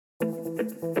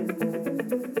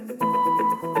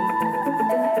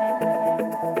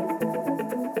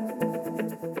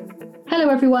Hello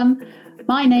everyone,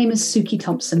 my name is Suki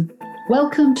Thompson.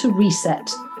 Welcome to Reset,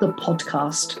 the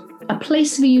podcast, a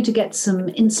place for you to get some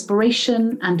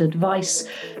inspiration and advice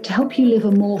to help you live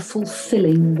a more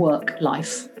fulfilling work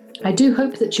life. I do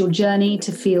hope that your journey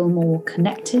to feel more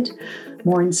connected,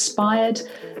 more inspired,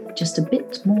 just a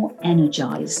bit more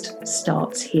energized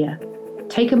starts here.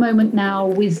 Take a moment now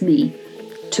with me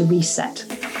to reset.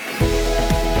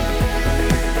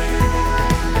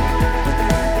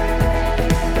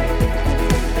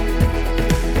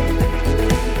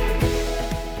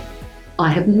 I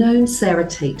have known Sarah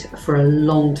Tate for a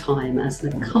long time as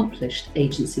an accomplished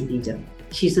agency leader.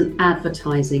 She's an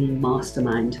advertising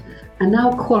mastermind and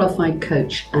now a qualified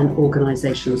coach and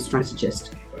organizational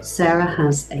strategist. Sarah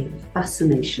has a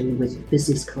fascination with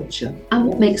business culture and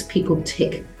what makes people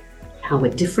tick, how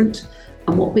we're different,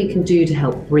 and what we can do to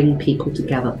help bring people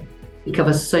together. We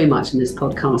cover so much in this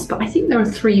podcast, but I think there are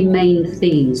three main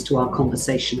themes to our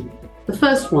conversation. The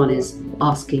first one is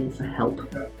asking for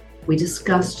help. We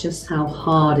discuss just how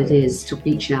hard it is to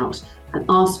reach out and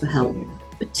ask for help,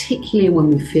 particularly when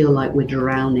we feel like we're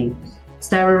drowning.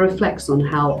 Sarah reflects on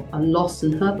how a loss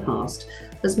in her past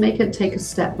has made her take a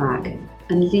step back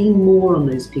and lean more on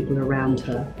those people around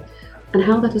her, and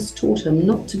how that has taught her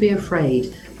not to be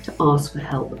afraid to ask for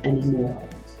help anymore.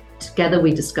 Together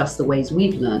we discuss the ways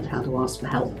we've learned how to ask for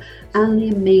help and the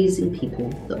amazing people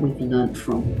that we've learned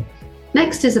from.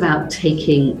 Next is about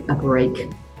taking a break.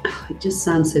 It just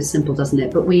sounds so simple, doesn't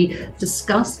it? But we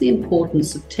discuss the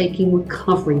importance of taking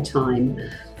recovery time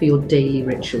for your daily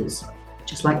rituals.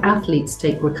 Just like athletes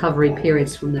take recovery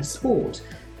periods from their sport,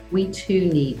 we too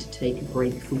need to take a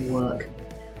break from work.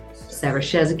 Sarah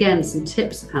shares again some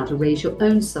tips of how to raise your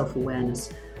own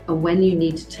self-awareness and when you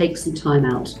need to take some time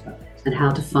out and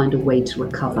how to find a way to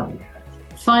recover.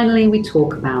 Finally, we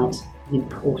talk about the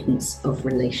importance of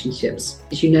relationships.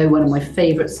 As you know, one of my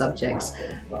favorite subjects.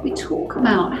 We talk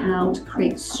about how to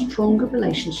create stronger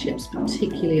relationships,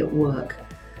 particularly at work.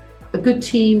 A good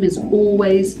team is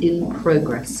always in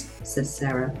progress, says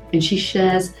Sarah, and she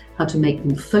shares how to make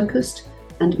them focused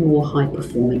and more high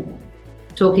performing.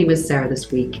 Talking with Sarah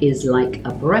this week is like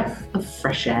a breath of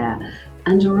fresh air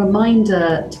and a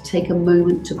reminder to take a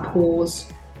moment to pause,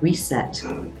 reset,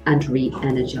 and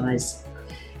re-energize.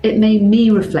 It made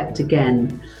me reflect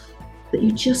again that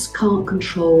you just can't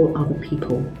control other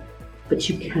people, but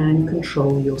you can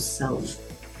control yourself.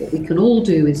 What we can all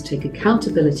do is take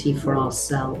accountability for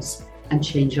ourselves and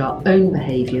change our own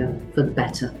behavior for the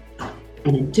better.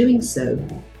 And in doing so,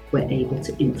 we're able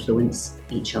to influence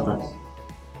each other.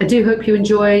 I do hope you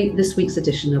enjoy this week's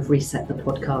edition of Reset the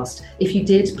podcast. If you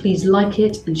did, please like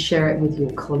it and share it with your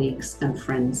colleagues and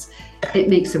friends. It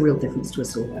makes a real difference to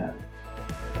us all.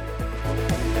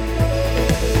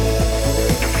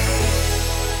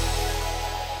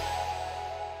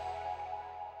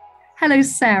 Hello,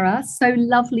 Sarah. So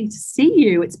lovely to see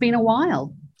you. It's been a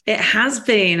while. It has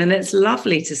been, and it's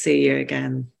lovely to see you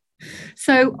again.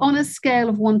 So on a scale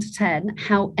of 1 to 10,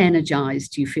 how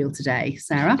energized do you feel today,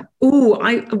 Sarah?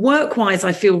 Work-wise,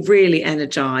 I feel really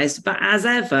energized. But as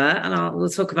ever, and we'll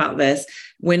talk about this,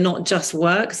 we're not just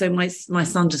work. So my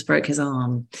son just broke his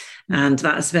arm, and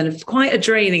that's been quite a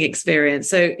draining experience.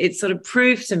 So it sort of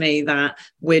proved to me that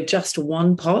we're just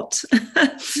one pot.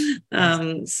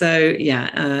 I'm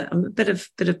a bit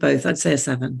of both. I'd say a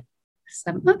 7.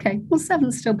 7. Okay. Well,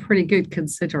 7's still pretty good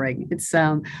considering. It's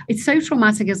so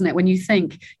traumatic, isn't it? When you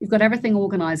think you've got everything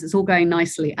organized, it's all going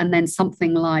nicely, and then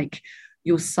something like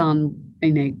your son,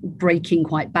 breaking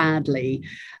quite badly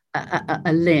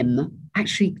a limb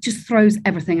actually just throws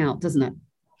everything out, doesn't it?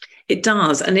 It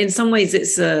does. And in some ways,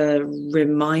 it's a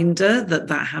reminder that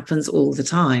happens all the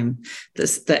time,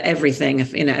 that everything,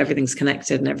 everything's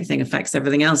connected and everything affects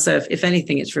everything else. So if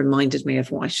anything, it's reminded me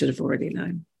of what I should have already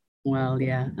known. Well,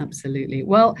 yeah, absolutely.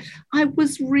 Well, I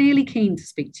was really keen to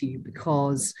speak to you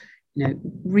because,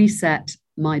 Reset,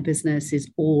 my business,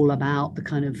 is all about the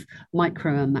kind of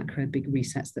micro and macro big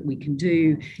resets that we can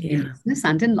do in business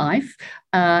and in life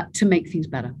to make things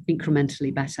better,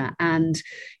 incrementally better. And,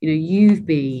 you've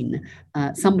been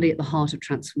somebody at the heart of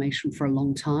transformation for a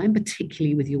long time,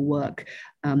 particularly with your work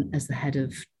as the head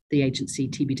of the agency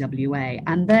TBWA.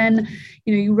 And then,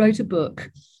 you wrote a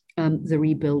book, The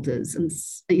Rebuilders, and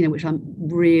which I'm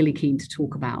really keen to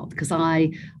talk about because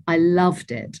I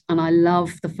loved it, and I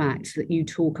love the fact that you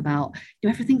talk about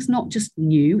everything's not just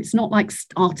new. It's not like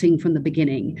starting from the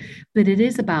beginning, but it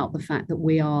is about the fact that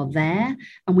we are there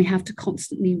and we have to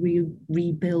constantly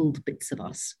rebuild bits of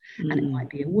us, and it might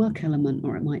be a work element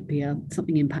or it might be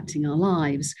something impacting our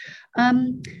lives.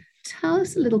 Tell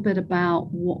us a little bit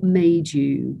about what made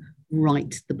you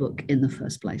write the book in the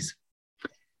first place.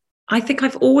 I think I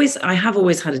have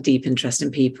always had a deep interest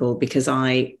in people because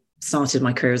I started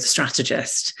my career as a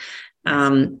strategist.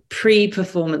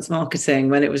 Pre-performance marketing,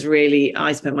 when it was really,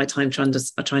 I spent my time trying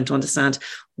to understand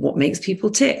what makes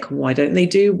people tick. Why don't they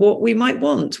do what we might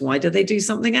want? Why do they do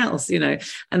something else?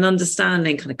 And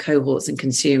understanding kind of cohorts and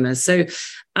consumers. So,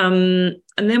 and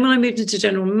then when I moved into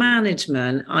general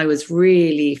management, I was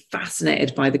really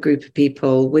fascinated by the group of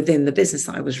people within the business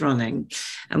that I was running.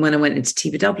 And when I went into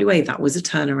TBWA, that was a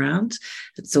turnaround.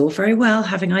 It's all very well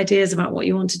having ideas about what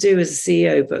you want to do as a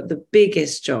CEO, but the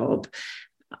biggest job,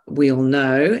 we all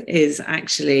know, is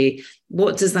actually,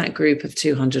 what does that group of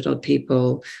 200 odd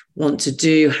people want to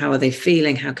do? How are they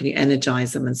feeling? How can you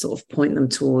energize them and sort of point them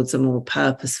towards a more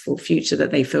purposeful future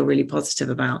that they feel really positive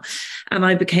about? And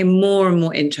I became more and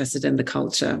more interested in the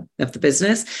culture of the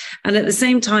business. And at the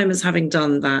same time as having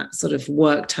done that sort of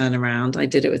work turnaround, I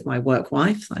did it with my work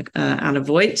wife, like Anna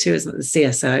Voigt, who is the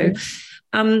CSO.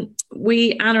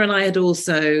 Anna and I had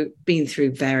also been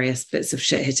through various bits of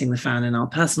shit hitting the fan in our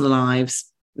personal lives.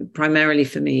 Primarily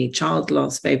for me, child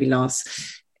loss, baby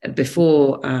loss,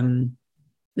 before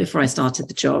I started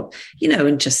the job,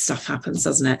 and just stuff happens,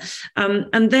 doesn't it?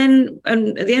 And then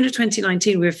at the end of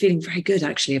 2019, we were feeling very good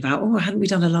actually about, hadn't we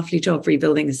done a lovely job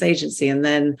rebuilding this agency? And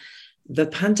then the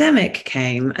pandemic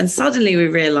came and suddenly we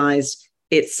realized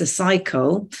it's a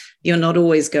cycle. You're not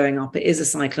always going up. It is a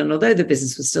cycle. And although the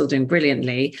business was still doing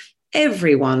brilliantly,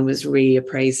 everyone was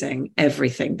reappraising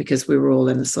everything because we were all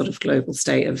in a sort of global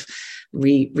state of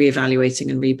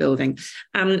reevaluating and rebuilding.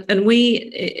 And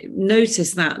we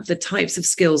noticed that the types of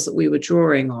skills that we were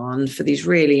drawing on for these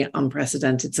really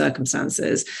unprecedented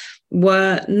circumstances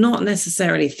were not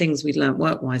necessarily things we'd learned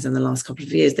work-wise in the last couple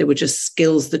of years. They were just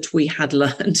skills that we had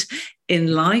learned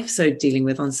in life. So dealing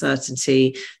with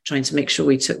uncertainty, trying to make sure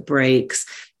we took breaks,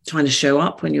 trying to show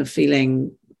up when you're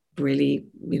feeling really,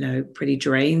 pretty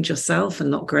drained yourself and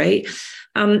not great.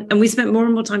 And we spent more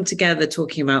and more time together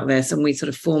talking about this. And we sort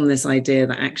of formed this idea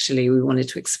that actually we wanted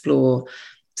to explore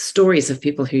stories of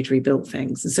people who'd rebuilt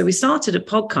things. And so we started a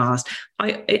podcast.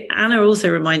 Anna also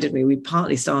reminded me, we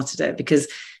partly started it because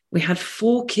we had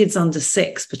 4 kids under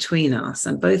 6 between us,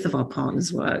 and both of our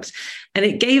partners worked. And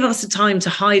it gave us a time to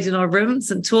hide in our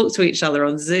rooms and talk to each other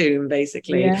on Zoom,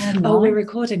 basically. Yeah, nice. We're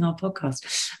recording our podcast.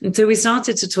 And so we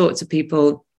started to talk to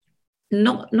people,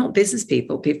 not business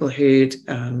people who'd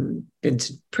been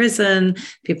to prison,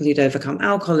 people who'd overcome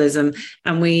alcoholism.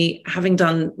 And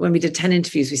when we did 10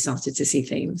 interviews, we started to see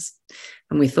themes.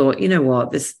 And we thought, you know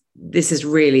what, this is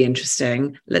really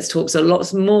interesting. Let's talk to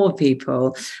lots more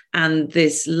people. And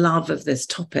this love of this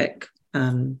topic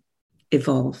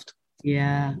evolved.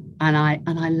 Yeah. And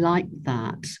I like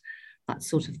that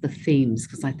sort of the themes,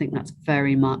 because I think that's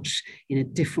very much in a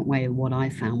different way of what I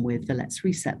found with the Let's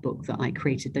Reset book that I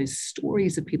created, those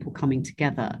stories of people coming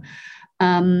together.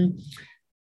 But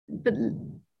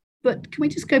can we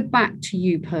just go back to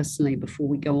you personally before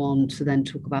we go on to then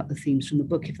talk about the themes from the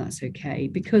book, if that's okay?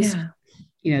 Because,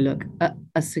 look,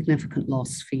 a significant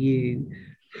loss for you.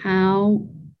 How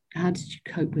did you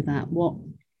cope with that?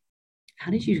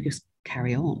 How did you just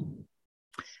carry on?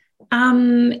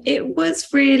 It was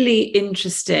really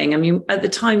interesting. I mean, at the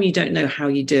time, you don't know how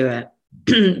you do it.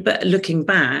 But looking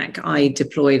back, I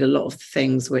deployed a lot of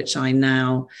things which I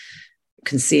now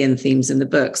can see in themes in the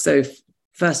book. So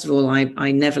first of all,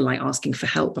 I never like asking for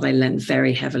help, but I lent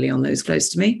very heavily on those close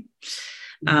to me,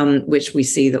 which we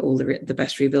see that all the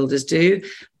best rebuilders do.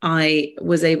 I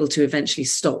was able to eventually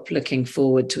stop looking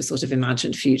forward to a sort of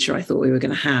imagined future I thought we were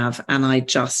going to have. And I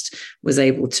just was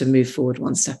able to move forward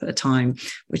one step at a time,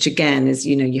 which again is,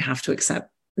 you have to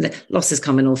accept that losses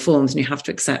come in all forms, and you have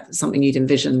to accept that something you'd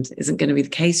envisioned isn't going to be the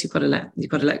case. You've got to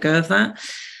let go of that.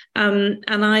 And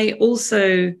I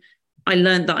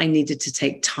learned that I needed to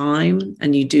take time,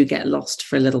 and you do get lost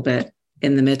for a little bit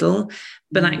in the middle.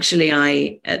 But actually,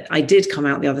 I did come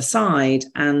out the other side,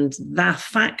 and that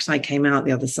fact I came out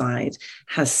the other side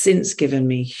has since given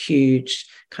me huge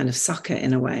kind of succor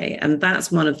in a way. And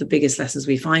that's one of the biggest lessons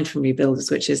we find from rebuilders,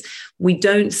 which is we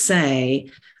don't say,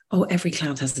 every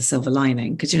cloud has the silver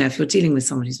lining. Because, if you're dealing with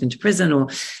someone who's been to prison or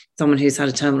someone who's had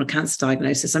a terminal cancer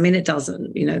diagnosis, I mean, it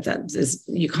doesn't,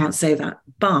 you can't say that.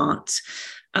 But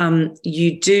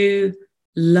you do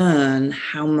learn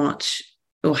how much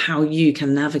or how you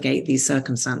can navigate these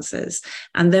circumstances.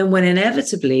 And then when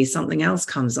inevitably something else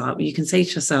comes up, you can say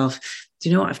to yourself, do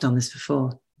you know what? I've done this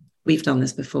before. We've done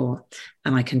this before,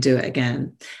 and I can do it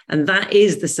again. And that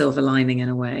is the silver lining in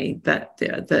a way that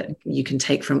you can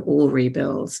take from all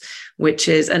rebuilds, which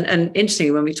is, and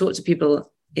interestingly, when we talk to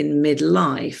people in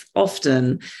midlife,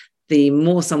 often the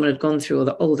more someone had gone through, or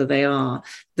the older they are,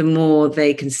 the more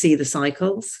they can see the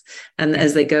cycles. And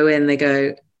as they go in, they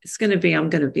go, I'm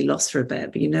going to be lost for a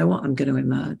bit, but you know what? I'm going to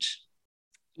emerge.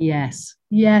 Yes.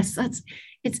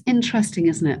 It's interesting,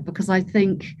 isn't it? Because I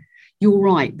think you're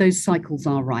right. Those cycles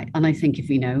are right. And I think if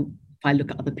I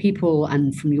look at other people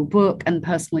and from your book and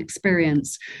personal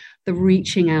experience, the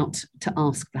reaching out to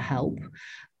ask for help,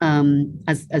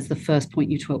 as the first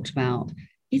point you talked about,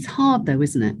 it's hard though,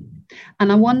 isn't it?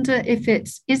 And I wonder if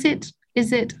is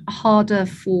it harder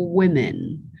for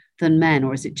women than men,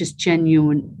 or is it just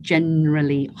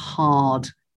generally hard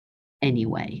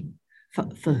anyway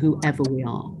for whoever we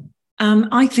are?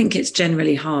 I think it's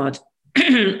generally hard.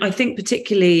 I think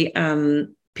particularly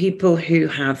people who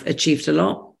have achieved a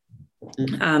lot.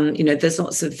 There's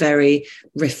lots of very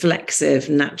reflexive,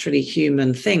 naturally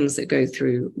human things that go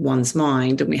through one's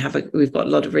mind, and we've got a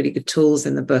lot of really good tools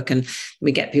in the book, and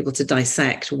we get people to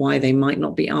dissect why they might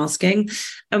not be asking.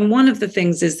 And one of the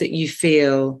things is that you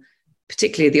feel,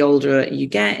 particularly the older you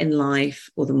get in life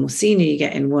or the more senior you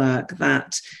get in work,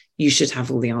 that you should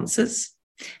have all the answers.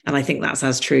 And I think that's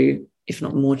as true, if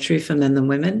not more true, for men than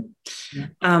women.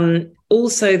 Yeah.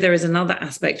 Also, there is another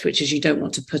aspect, which is you don't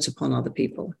want to put upon other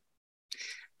people.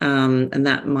 And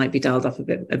that might be dialed up a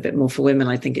bit more for women.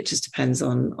 I think it just depends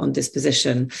on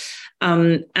disposition.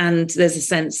 And there's a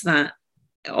sense that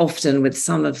often with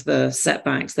some of the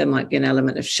setbacks, there might be an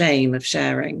element of shame of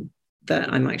sharing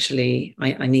that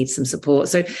I need some support.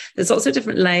 So there's lots of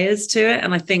different layers to it.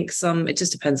 And I think it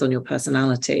just depends on your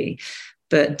personality.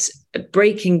 But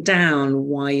breaking down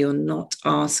why you're not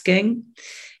asking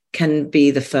can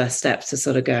be the first step to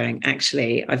sort of going,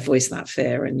 actually, I voiced that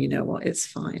fear, and you know what, it's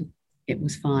fine. It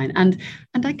was fine. And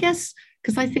I guess,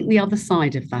 because I think the other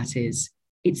side of that is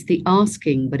it's the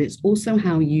asking, but it's also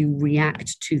how you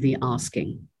react to the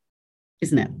asking,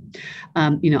 isn't it?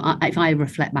 If I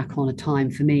reflect back on a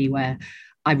time for me where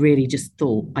I really just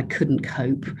thought I couldn't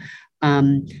cope,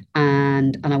 and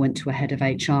I went to a head of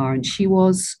HR, and she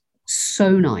was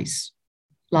so nice,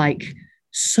 like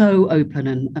so open,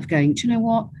 and of going, do you know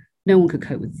what? No one could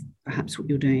cope with perhaps what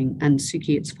you're doing. And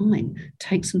Suki, it's fine.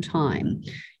 Take some time.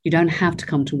 You don't have to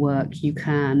come to work. You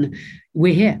can.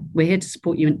 We're here. We're here to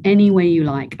support you in any way you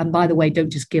like. And by the way, don't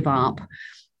just give up.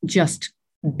 Just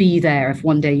be there. If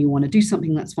one day you want to do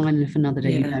something, that's fine. And if another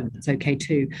day you don't, it's okay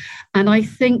too. And I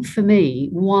think for me,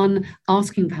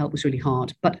 asking for help was really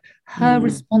hard. But her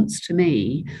response to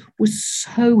me was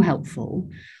so helpful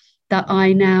that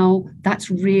that's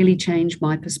really changed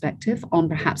my perspective on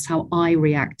perhaps how I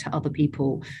react to other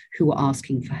people who are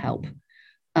asking for help.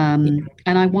 And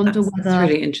I wonder whether that's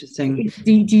really interesting.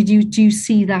 Do you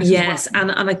see that? Yes, as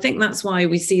well? and I think that's why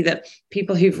we see that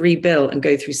people who've rebuilt and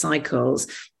go through cycles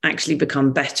actually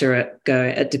become better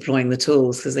at deploying the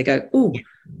tools, because they go, oh,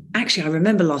 actually, I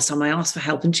remember last time I asked for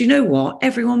help, and do you know what?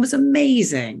 Everyone was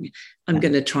amazing. I'm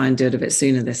going to try and do it a bit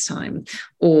sooner this time.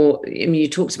 Or you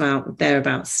talked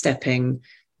about stepping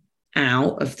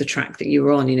out of the track that you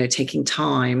were on, taking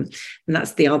time. And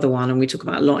that's the other one. And we talk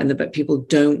about a lot in the book. People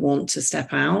don't want to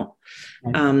step out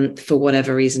for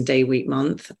whatever reason, day, week,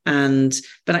 month.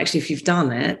 But actually, if you've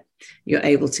done it, you're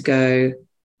able to go,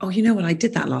 oh, you know what? I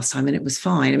did that last time and it was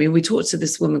fine. I mean, we talked to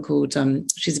this woman called,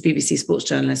 she's a BBC sports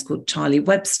journalist called Charlie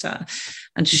Webster.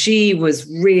 And she was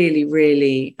really,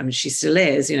 really, I mean, she still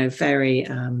is, very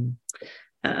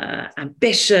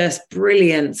ambitious,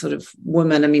 brilliant sort of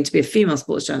woman. I mean, to be a female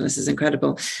sports journalist is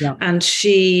incredible. Yeah. And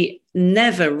she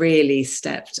never really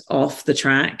stepped off the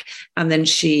track. And then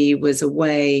she was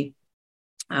away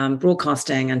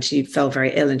broadcasting, and she fell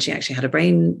very ill, and she actually had a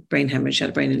brain hemorrhage, she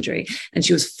had a brain injury, and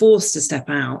she was forced to step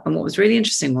out. And what was really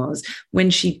interesting was when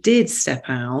she did step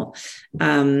out,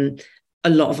 a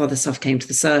lot of other stuff came to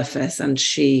the surface, and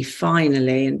she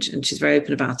finally, and she's very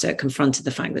open about it, confronted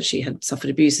the fact that she had suffered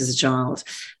abuse as a child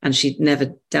and she'd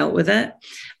never dealt with it.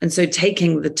 And so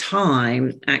taking the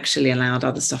time actually allowed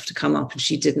other stuff to come up, and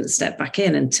she didn't step back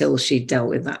in until she dealt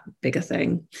with that bigger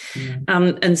thing.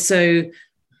 Mm. And so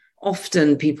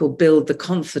often people build the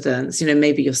confidence,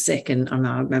 maybe you're sick, and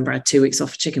I remember I had 2 weeks off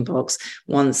for chickenpox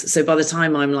once. So by the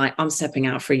time I'm stepping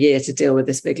out for a year to deal with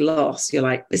this big loss, you're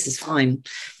like, this is fine.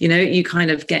 You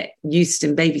kind of get used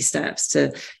in baby steps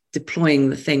to deploying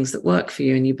the things that work for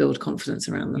you, and you build confidence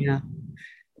around them. Yeah.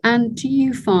 And do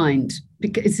you find,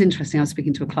 because it's interesting, I was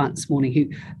speaking to a client this morning who,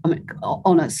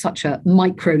 on such a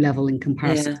micro level in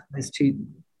comparison to those two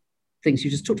things you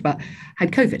just talked about,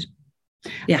 had COVID.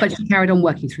 Yeah. But she carried on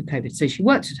working through COVID. So she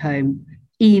worked at home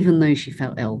even though she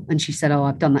felt ill. And she said, oh,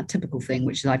 I've done that typical thing,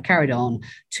 which is I've carried on.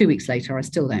 2 weeks later, I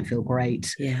still don't feel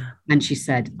great. Yeah. And she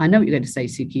said, I know what you're going to say,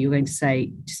 Suki. You're going to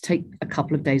say, just take a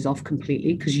couple of days off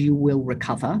completely because you will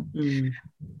recover.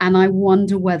 And I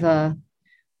wonder whether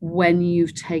when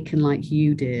you've taken, like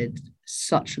you did,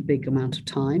 such a big amount of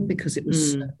time because it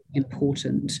was so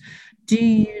important, do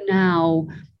you now...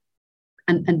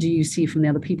 And do you see from the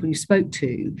other people you spoke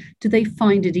to, do they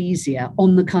find it easier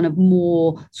on the kind of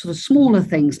more sort of smaller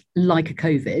things like a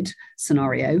COVID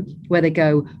scenario where they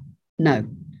go, no,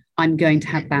 I'm going to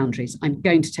have boundaries. I'm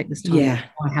going to take this time. Yeah.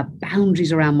 I have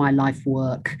boundaries around my life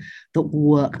work that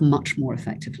work much more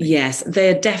effectively. Yes,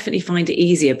 they definitely find it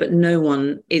easier, but no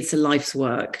one, it's a life's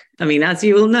work. I mean, as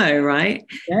you all know, right?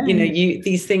 Yeah. You know,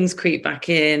 these things creep back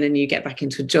in and you get back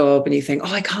into a job and you think,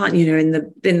 oh, I can't, you know, in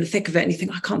the thick of it, and you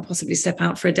think, I can't possibly step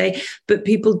out for a day. But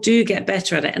people do get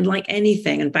better at it. And like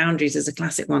anything, and boundaries is a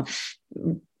classic one,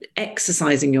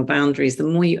 exercising your boundaries, the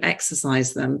more you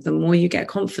exercise them, the more you get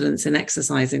confidence in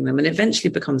exercising them, and eventually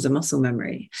becomes a muscle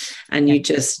memory. And you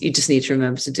just need to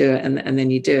remember to do it, and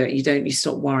then you do it. You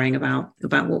stop worrying about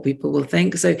what people will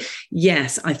think. So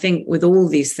yes, I think with all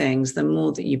these things, the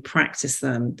more that you practice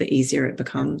them, the easier it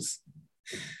becomes.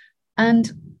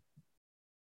 And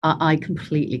I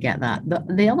completely get that.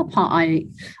 The other part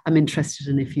I'm interested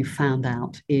in, if you found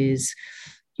out, is,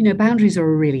 you know, boundaries are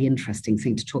a really interesting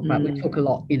thing to talk about. We talk a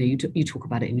lot, you know, you talk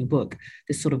about it in your book,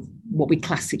 this sort of what we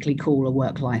classically call a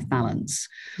work-life balance.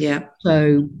 Yeah.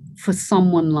 So for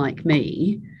someone like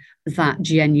me, that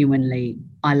genuinely,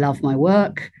 I love my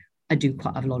work. I do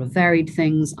quite a lot of varied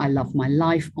things. I love my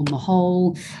life on the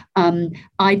whole.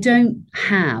 I don't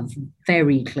have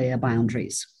very clear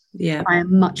boundaries. Yeah, I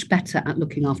am much better at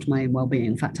looking after my own well-being.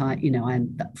 In fact, I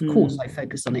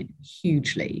focus on it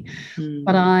hugely,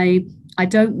 but I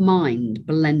don't mind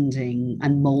blending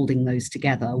and molding those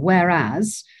together.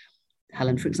 Whereas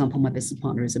Helen, for example, my business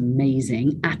partner, is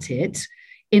amazing at it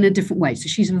in a different way. So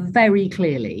she's very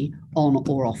clearly on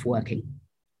or off working.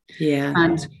 Yeah.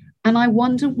 And I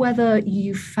wonder whether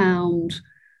you found,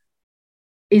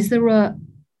 is there a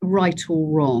right or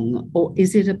wrong, or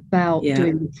is it about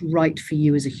doing what's right for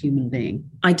you as a human being?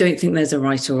 I don't think there's a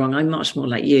right or wrong. I'm much more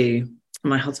like you.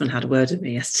 My husband had a word with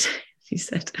me yesterday. He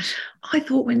said, I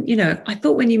thought when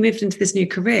you moved into this new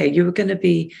career, you were going to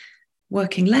be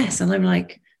working less. And I'm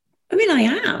like, I mean, I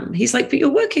am. He's like, but you're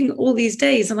working all these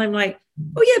days. And I'm like,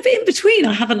 oh yeah, but in between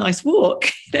I have a nice walk.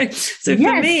 So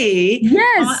for me,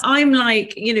 I'm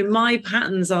like, you know, my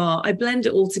patterns are, I blend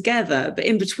it all together, but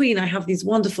in between I have these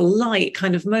wonderful light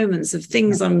kind of moments of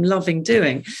things I'm loving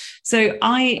doing. So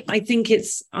I think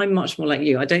I'm much more like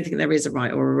you. I don't think there is a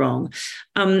right or a wrong.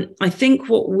 I think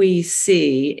what we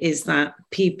see is that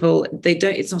people,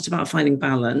 it's not about finding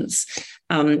balance.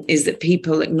 Is that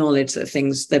people acknowledge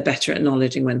that they're better at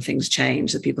acknowledging when things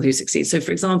change, the people who succeed. So,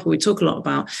 for example, we talk a lot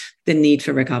about the need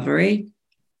for recovery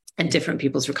and different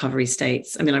people's recovery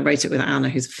states. I mean, I wrote it with Anna,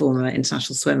 who's a former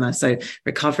international swimmer. So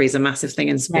recovery is a massive thing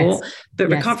in sport, but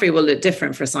recovery will look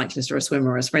different for a cyclist or a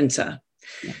swimmer or a sprinter.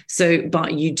 Yeah. So,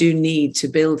 but you do need to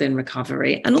build in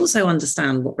recovery and also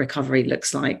understand what recovery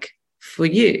looks like for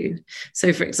you.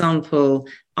 So, for example,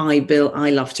 I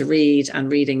love to read,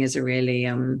 and reading is a really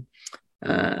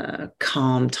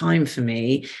calm time for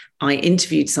me. I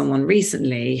interviewed someone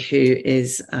recently who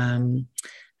is an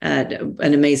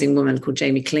amazing woman called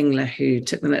Jamie Klingler, who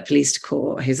took the Met Police to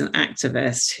court, who's an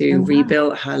activist who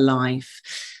rebuilt her life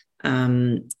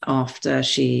after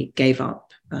she gave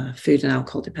up food and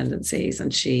alcohol dependencies,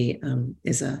 and she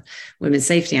is a women's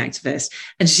safety activist.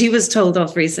 And she was told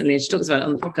off recently, and she talks about it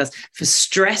on the podcast, for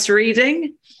stress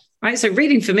reading. Right. So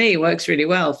reading for me works really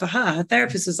well. For her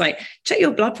therapist was like, check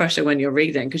your blood pressure when you're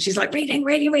reading, because she's like, reading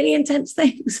really, really intense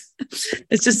things.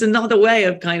 It's just another way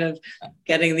of kind of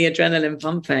getting the adrenaline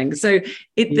pumping. So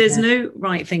there's no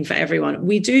right thing for everyone.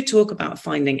 We do talk about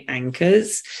finding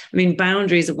anchors. I mean,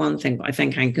 boundaries are one thing, but I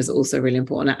think anchors are also really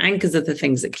important. And anchors are the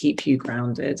things that keep you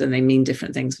grounded, and they mean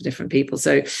different things for different people.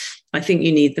 So I think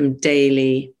you need them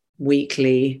daily,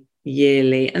 weekly,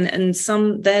 yearly, and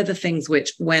some, they're the things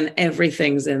which, when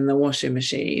everything's in the washing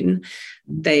machine,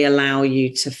 they allow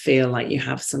you to feel like you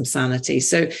have some sanity.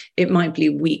 So it might be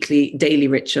weekly, daily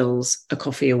rituals, a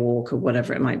coffee, a walk, or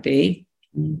whatever it might be.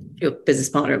 Your business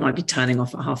partner, it might be turning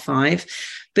off at 5:30,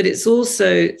 but it's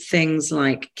also things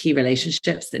like key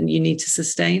relationships that you need to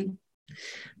sustain,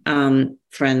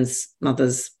 friends,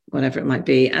 mothers, whatever it might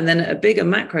be. And then at a bigger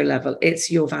macro level, it's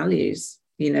your values.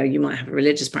 You know, you might have a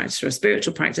religious practice or a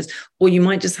spiritual practice, or you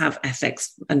might just have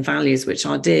ethics and values which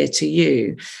are dear to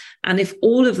you. And if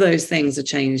all of those things are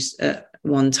changed at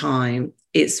one time,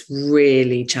 it's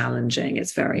really challenging.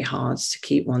 It's very hard to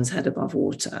keep one's head above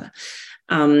water.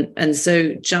 And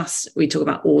so we talk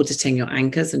about auditing your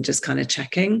anchors and just kind of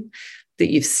checking that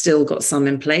you've still got some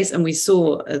in place. And we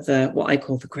saw what I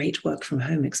call the great work from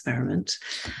home experiment.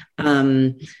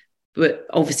 But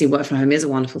obviously work from home is a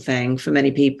wonderful thing for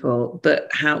many people, but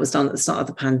how it was done at the start of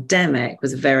the pandemic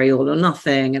was very all or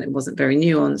nothing, and it wasn't very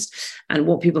nuanced. And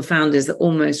what people found is that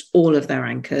almost all of their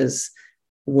anchors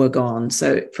were gone.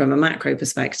 So from a macro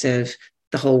perspective,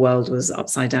 the whole world was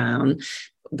upside down.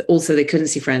 Also, they couldn't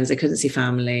see friends, they couldn't see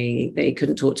family, they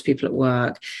couldn't talk to people at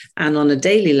work. And on a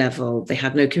daily level, they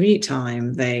had no commute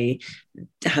time, they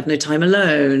had no time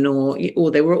alone, or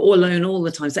they were all alone all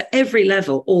the time. So every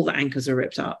level, all the anchors are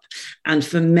ripped up. And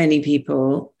for many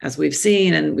people, as we've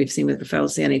seen, and we've seen with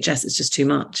referrals to the NHS, it's just too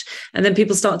much. And then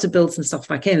people start to build some stuff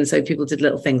back in. So people did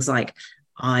little things like,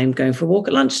 I'm going for a walk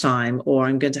at lunchtime, or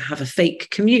I'm going to have a fake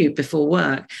commute before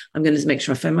work. I'm going to make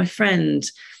sure I phone my friend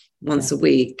once a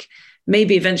week.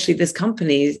 Maybe eventually this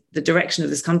company, the direction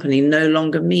of this company no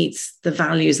longer meets the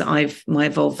values that my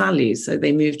evolved values. So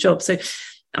they move jobs. So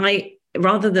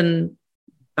rather than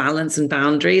balance and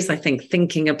boundaries, I think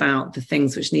thinking about the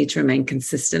things which need to remain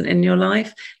consistent in your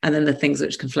life and then the things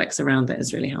which can flex around it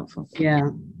is really helpful. Yeah,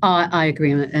 I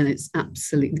agree. And it's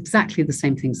absolutely exactly the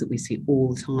same things that we see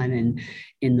all the time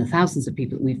in the thousands of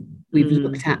people that we've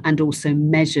looked at and also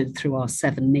measured through our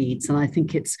 7 needs. And I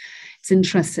think it's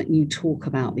interesting you talk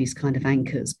about these kind of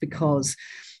anchors, because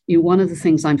one of the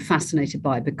things I'm fascinated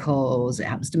by, because it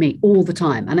happens to me all the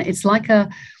time, and it's like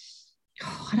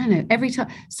I don't know, every time.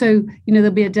 So, there'll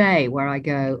be a day where I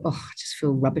go, I just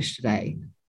feel rubbish today.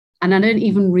 And I don't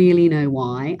even really know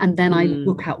why. And then I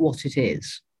look at what it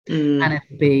is. And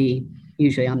it'll be,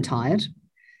 usually I'm tired.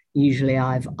 Usually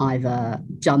I've either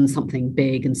done something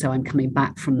big, and so I'm coming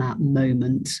back from that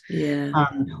moment. Yeah.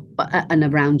 And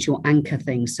around your anchor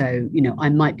thing. So, I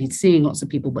might be seeing lots of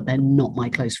people, but they're not my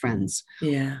close friends.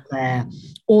 Yeah.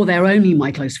 Or they're only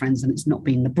my close friends, and it's not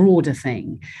been the broader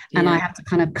thing. And I have to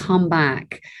kind of come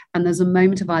back. And there's a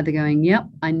moment of either going, yep,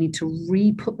 I need to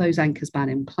re-put those anchors back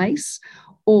in place,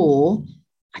 or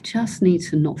I just need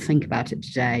to not think about it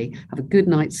today, have a good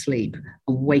night's sleep,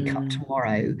 and wake up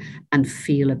tomorrow and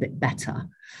feel a bit better.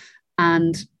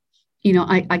 And,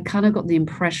 I kind of got the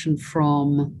impression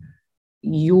from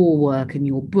your work and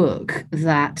your book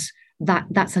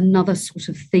that's another sort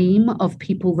of theme of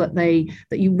people that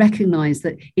you recognize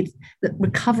that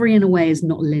recovery in a way is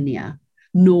not linear,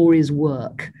 nor is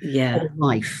work or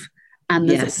life. And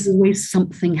there's always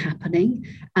something happening.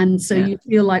 And so you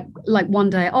feel like one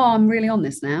day, I'm really on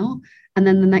this now. And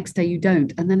then the next day you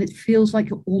don't. And then it feels like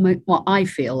I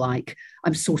feel like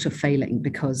I'm sort of failing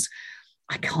because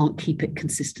I can't keep it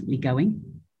consistently going.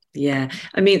 Yeah.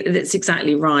 I mean, that's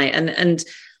exactly right. And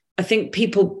I think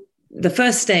the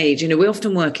first stage, we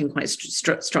often work in quite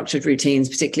structured routines,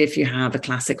 particularly if you have a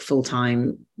classic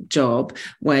full-time job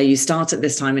where you start at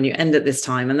this time and you end at this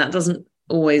time. And that doesn't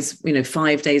always,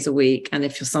 5 days a week. And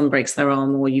if your son breaks their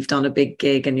arm or you've done a big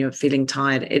gig and you're feeling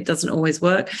tired, it doesn't always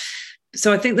work.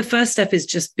 So I think the first step is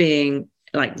just being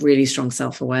like really strong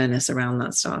self-awareness around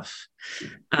that stuff,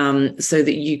 so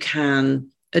that you can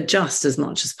adjust as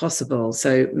much as possible.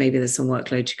 So maybe there's some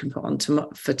workload you can put on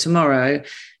for tomorrow,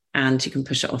 and you can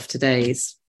push it off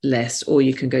today's list, or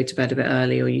you can go to bed a bit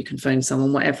early, or you can phone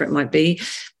someone, whatever it might be.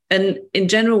 And in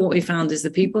general, what we found is the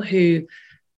people who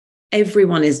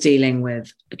everyone is dealing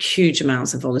with huge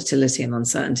amounts of volatility and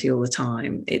uncertainty all the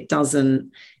time.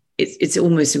 It's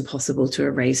almost impossible to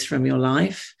erase from your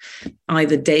life,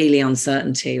 either daily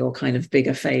uncertainty or kind of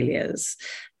bigger failures.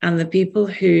 And the people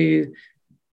who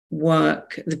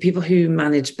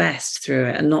manage best through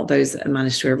it, and not those that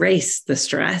manage to erase the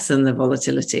stress and the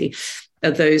volatility,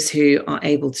 are those who are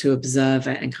able to observe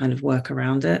it and kind of work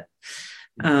around it.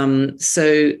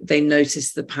 So they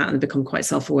notice the pattern, become quite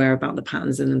self-aware about the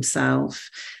patterns in themselves.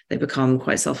 They become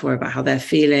quite self-aware about how they're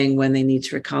feeling, when they need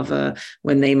to recover,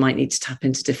 when they might need to tap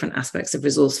into different aspects of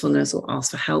resourcefulness or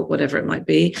ask for help, whatever it might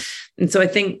be. And so I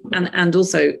think, and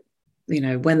also,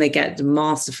 when they get to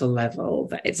masterful level,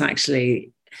 that it's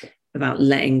actually about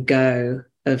letting go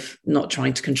of not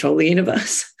trying to control the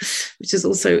universe, which is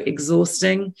also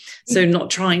exhausting. So not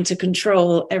trying to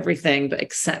control everything, but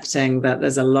accepting that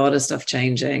there's a lot of stuff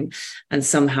changing, and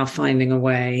somehow finding a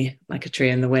way, like a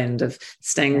tree in the wind, of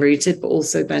staying rooted, but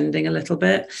also bending a little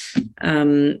bit.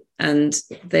 And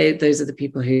those are the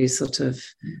people who sort of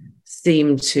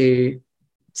seem to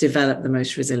develop the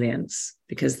most resilience,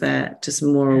 because they're just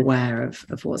more aware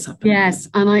of what's happening. Yes,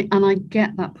 and I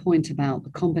get that point about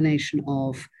the combination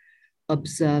of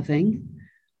observing,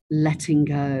 letting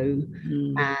go,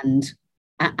 and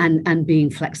and being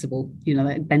flexible,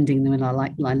 like bending them. And I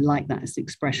like that as an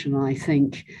expression. I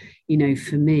think,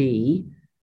 for me,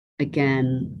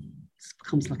 again, it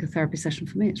becomes like a therapy session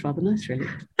for me. It's rather nice, really.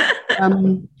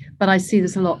 But I see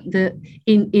this a lot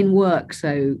in work.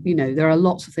 So, there are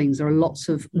lots of things. There are lots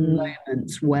of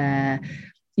moments where,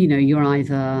 you're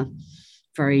either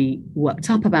very worked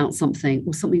up about something,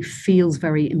 or something feels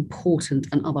very important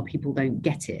and other people don't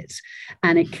get it.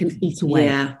 And it can eat away.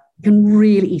 Yeah. It can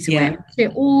really eat away. I see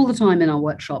it all the time in our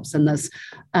workshops. And there's,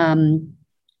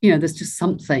 there's just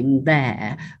something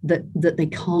there that they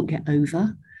can't get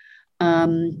over.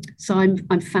 So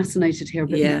I'm fascinated to hear a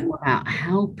bit more about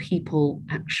how people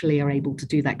actually are able to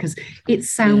do that, because it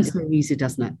sounds so easy,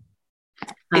 doesn't it?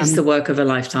 It's the work of a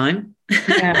lifetime.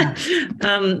 Yeah.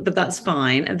 But that's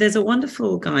fine. And there's a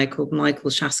wonderful guy called Michael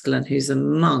Shaskelen, who's a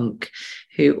monk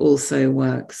who also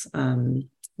works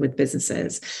with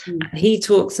businesses. And he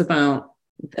talks about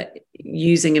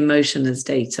using emotion as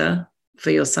data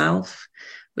for yourself,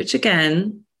 which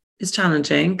again is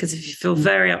challenging, because if you feel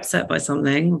very upset by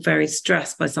something, or very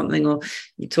stressed by something, or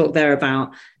you talk there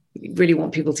about you really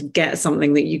want people to get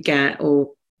something that you get,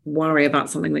 or worry about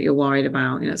something that you're worried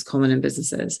about, it's common in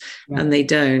businesses, and they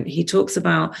don't. He talks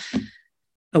about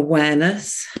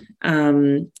awareness,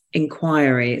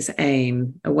 inquiry, it's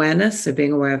aim, awareness, so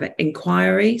being aware of it,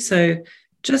 inquiry, so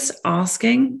just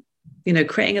asking,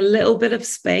 creating a little bit of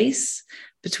space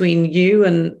between you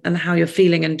and how you're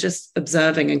feeling, and just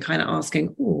observing and kind of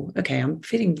asking, oh, okay, I'm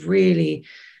feeling really,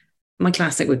 my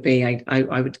classic would be,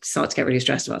 I would start to get really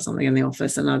stressed about something in the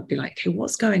office, and I'd be like, hey,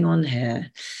 what's going on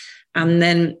here? And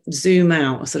then zoom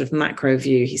out, a sort of macro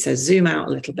view. He says, zoom out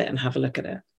a little bit and have a look at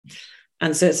it.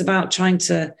 And so it's about trying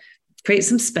to create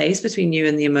some space between you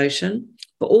and the emotion,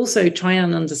 but also try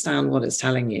and understand what it's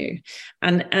telling you.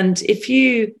 And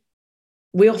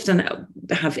we often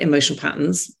have emotional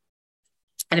patterns,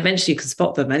 and eventually you can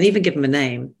spot them and even give them a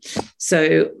name.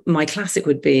 So my classic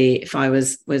would be, when I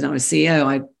was CEO,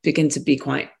 I'd begin to be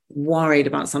quite worried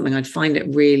about something. I'd find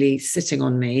it really sitting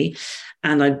on me,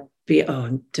 and I'd be,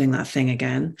 I'm doing that thing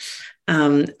again.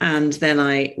 And then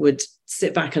I would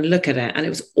sit back and look at it. And it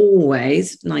was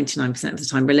always 99% of the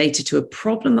time related to a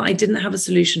problem that I didn't have a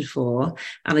solution for,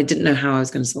 and I didn't know how I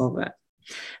was going to solve it.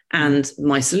 And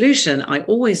my solution, I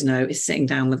always know, is sitting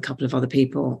down with a couple of other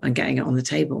people and getting it on the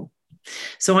table.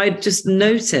 So I just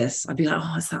notice, I'd be like,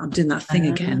 I'm doing that thing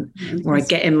again, or I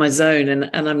get in my zone and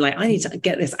I'm like, I need to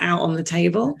get this out on the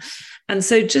table. And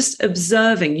so just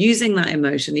observing, using that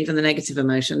emotion, even the negative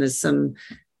emotion, as some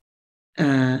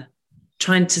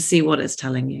trying to see what it's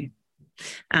telling you.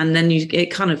 And then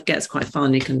it kind of gets quite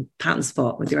fun. You can pattern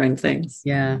spot with your own things.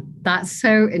 Yeah, that's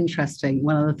so interesting.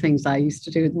 One of the things I used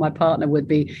to do with my partner would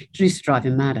be, it used to drive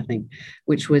him mad, I think,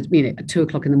 which was, at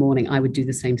 2:00 in the morning, I would do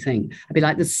the same thing. I'd be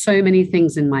like, there's so many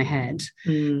things in my head.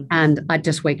 And I'd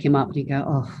just wake him up and he'd go,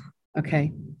 oh,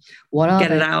 okay, what are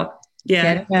Get it out.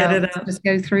 Yeah, get it out. Just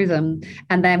go through them.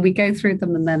 And then we go through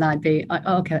them, and then I'd be,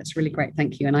 okay, that's really great.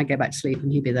 Thank you. And I go back to sleep,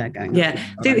 and he'd be there going. Yeah.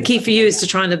 I think the key for you is to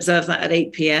try and observe that at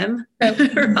 8 p.m.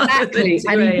 Exactly.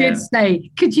 And he did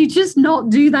say, could you just not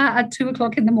do that at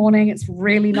 2:00 in the morning? It's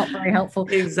really not very helpful.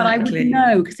 Exactly. But I would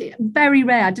know, because it's very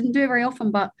rare. I didn't do it very often,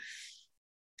 but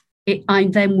I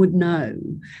then would know.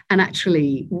 And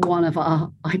actually,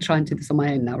 I try and do this on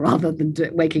my own now rather than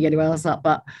waking anyone else up.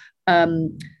 But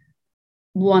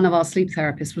one of our sleep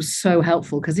therapists was so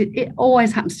helpful, because it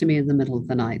always happens to me in the middle of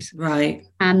the night. Right.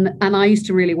 And I used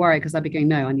to really worry, because I'd be going,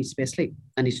 no, I need to be asleep.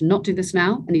 I need to not do this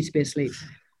now. I need to be asleep.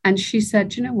 And she said,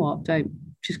 do you know what? Don't,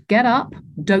 just get up.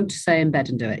 Don't stay in bed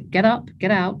and do it. Get up,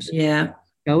 get out. Yeah.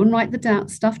 Go and write the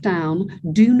stuff down.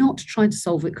 Do not try to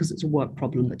solve it because it's a work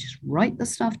problem, but just write the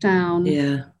stuff down.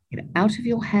 Yeah. Get it out of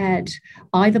your head.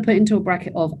 Either put into a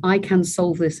bracket of, I can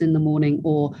solve this in the morning,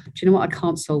 or, do you know what? I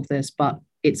can't solve this, but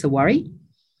it's a worry.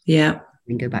 Yeah.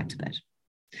 And go back to bed.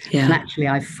 Yeah. And actually,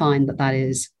 I find that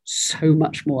is so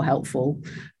much more helpful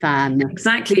than...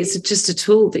 Exactly. It's just a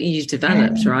tool that you've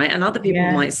developed, right? And other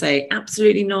people might say,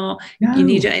 absolutely not. No. You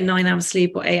need 9 hours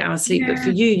sleep or 8 hours sleep. But for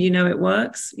you, it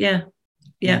works. Yeah.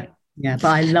 Yeah. Yeah. But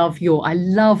I love your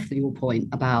point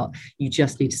about, you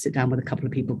just need to sit down with a couple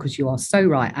of people, because you are so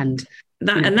right. And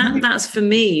that's for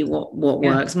me what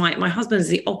works. My husband is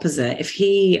the opposite. If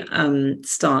he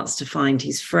starts to find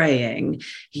he's fraying,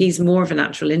 he's more of a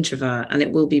natural introvert, and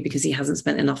it will be because he hasn't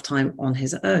spent enough time on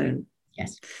his own.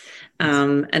 Yes.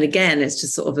 And again, it's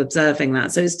just sort of observing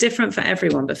that. So it's different for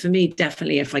everyone, but for me,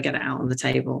 definitely, if I get it out on the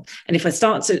table, and if I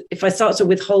start to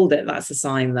withhold it, that's a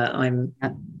sign that I'm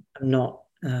not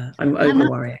I'm over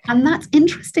worrying. And that's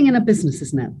interesting in a business,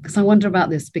 isn't it? Because I wonder about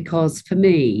this, because for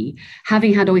me,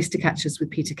 having had oyster catchers with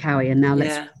Peter Cowie and now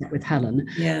let's with Helen,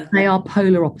 they are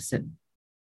polar opposite.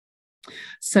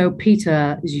 So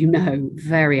Peter, as you know,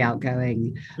 very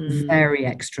outgoing, very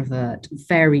extrovert,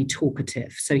 very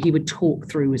talkative. So he would talk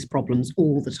through his problems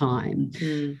all the time.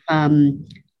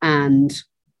 And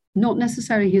not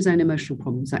necessarily his own emotional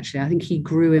problems, actually. I think he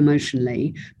grew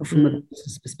emotionally, but from a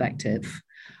business perspective.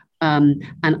 And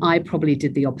I probably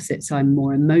did the opposite. So I'm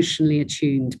more emotionally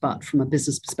attuned, but from a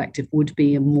business perspective would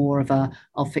be more of a,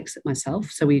 I'll fix it myself.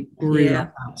 So we grew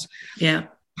like that. Yeah.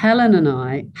 Helen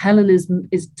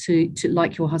is to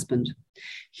like your husband.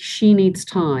 She needs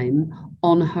time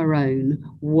on her own,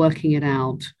 working it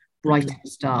out, writing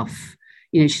stuff.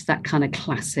 You know, she's that kind of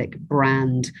classic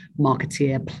brand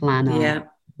marketeer, planner,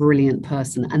 brilliant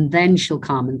person. And then she'll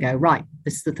come and go, right,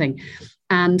 this is the thing.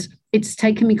 And it's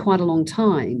taken me quite a long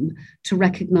time to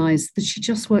recognize that she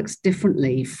just works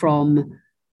differently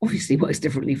obviously works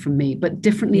differently from me, but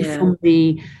differently from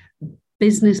the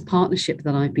business partnership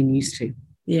that I've been used to.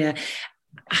 Yeah.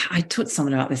 I talked to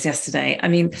someone about this yesterday. I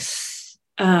mean,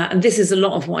 and this is a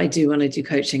lot of what I do when I do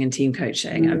coaching and team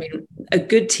coaching. I mean, a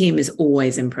good team is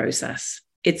always in process.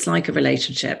 It's like a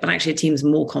relationship, but actually a team's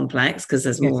more complex because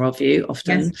there's more of you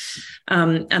often.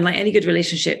 And like any good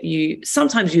relationship,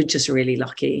 sometimes you're just really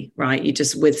lucky, right? You're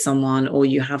just with someone, or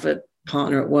you have a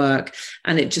partner at work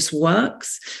and it just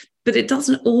works, but it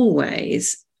doesn't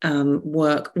always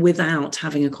work without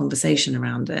having a conversation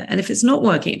around it. And if it's not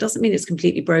working, it doesn't mean it's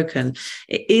completely broken.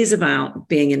 It is about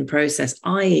being in process,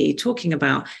 i.e. talking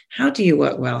about, how do you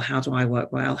work well? How do I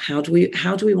work well? How do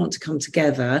we want to come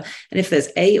together? And if there's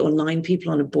 8 or 9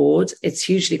 people on a board, it's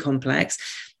hugely complex,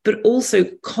 but also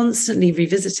constantly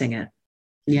revisiting it.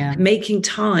 Making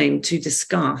time to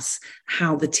discuss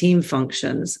how the team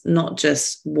functions, not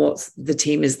just what the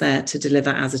team is there to deliver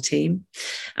as a team.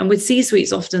 And with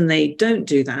C-suites, often they don't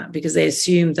do that because they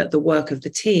assume that the work of the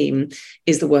team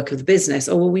is the work of the business.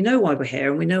 Oh, well, we know why we're here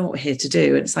and we know what we're here to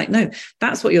do. And it's like, no,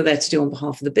 that's what you're there to do on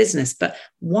behalf of the business. But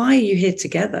why are you here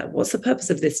together? What's the purpose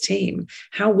of this team?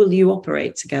 How will you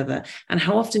operate together? And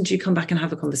how often do you come back and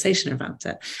have a conversation about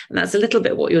it? And that's a little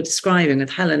bit what you're describing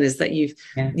with Helen, is that you've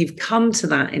come to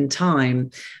that in time.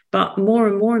 But more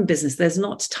and more in business, there's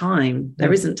not time.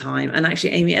 There isn't time. And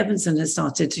actually, Amy Edmondson has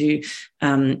started to,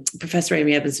 Professor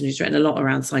Amy Edmondson, who's written a lot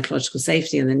around psychological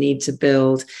safety and the need to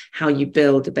build how you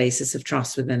build the basis of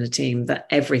trust within a team, that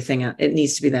it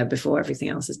needs to be there before everything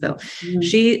else is built.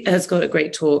 She has got a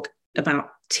great talk about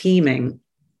teaming,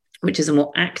 which is a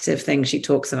more active thing she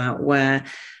talks about, where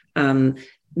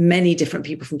many different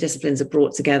people from disciplines are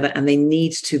brought together and they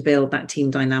need to build that team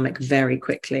dynamic very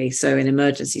quickly. So in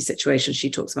emergency situations, she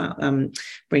talks about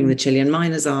bringing the Chilean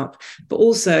miners up, but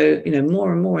also,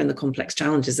 more and more in the complex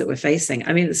challenges that we're facing.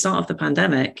 I mean, at the start of the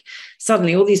pandemic,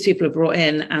 suddenly all these people are brought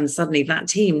in and suddenly that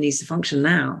team needs to function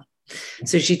now.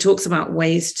 So she talks about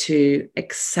ways to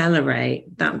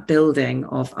accelerate that building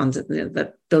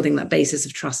building that basis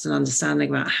of trust and understanding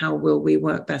about how will we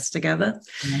work best together.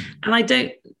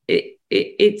 And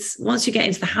it's once you get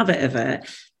into the habit of it,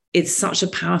 it's such a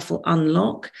powerful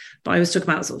unlock. But I was talking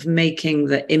about sort of making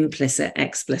the implicit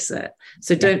explicit.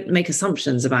 So don't make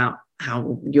assumptions about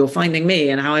how you're finding me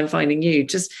and how I'm finding you.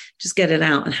 Just get it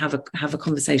out and have a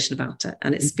conversation about it,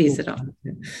 and it speeds it up.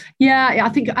 Yeah, I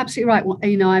think you're absolutely right. Well,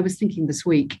 I was thinking this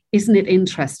week, isn't it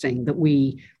interesting that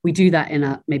we do that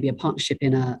in maybe a partnership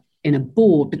in a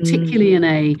board, particularly in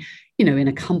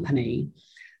a company.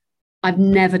 I've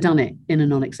never done it in a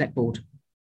non-exec board.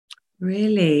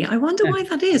 Really? I wonder why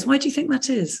that is. Why do you think that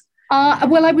is?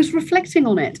 Well, I was reflecting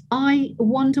on it. I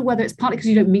wonder whether it's partly because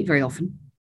you don't meet very often.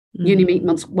 You only meet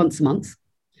once a month.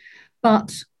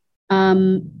 But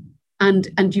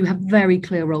and you have very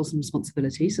clear roles and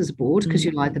responsibilities as a board, because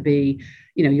you'll either be,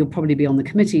 you'll probably be on the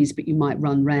committees, but you might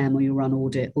run REM or you'll run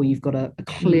audit, or you've got a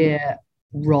clear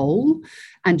role,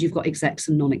 and you've got execs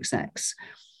and non-execs.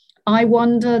 I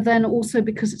wonder then also,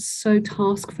 because it's so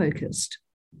task focused,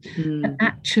 and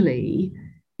actually,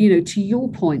 to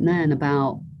your point then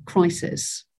about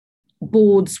crisis,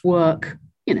 boards work,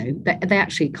 they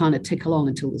actually kind of tick along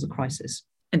until there's a crisis.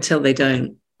 Until they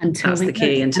don't. That's the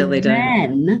key, until they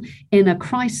don't. Then in a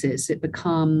crisis, it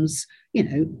becomes,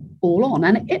 all on.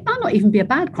 And it might not even be a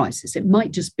bad crisis. It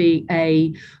might just be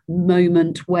a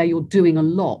moment where you're doing a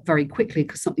lot very quickly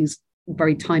because something's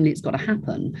very timely, it's got to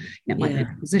happen. It might be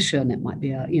a position, it might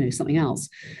be something else.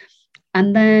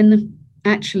 And then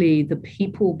actually the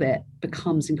people bit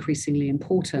becomes increasingly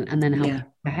important, and then how you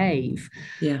behave.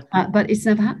 But it's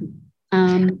never happened.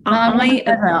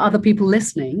 Other people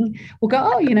listening will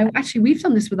go, actually we've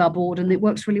done this with our board and it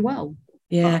works really well.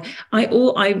 Yeah,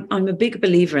 I'm a big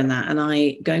believer in that.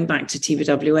 And going back to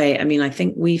TBWA, I mean, I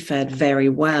think we fared very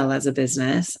well as a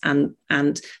business, and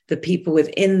the people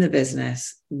within the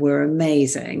business were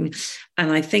amazing.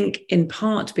 And I think in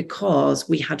part because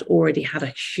we had already had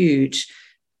a huge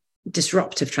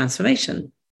disruptive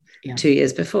transformation 2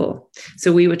 years before.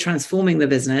 So we were transforming the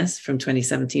business from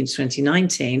 2017 to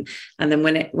 2019. And then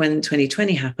when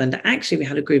 2020 happened, actually we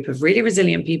had a group of really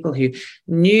resilient people who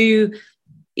knew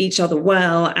each other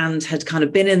well and had kind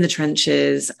of been in the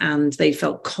trenches, and they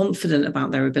felt confident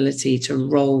about their ability to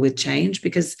roll with change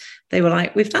because they were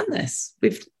like, we've done this.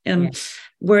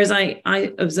 Whereas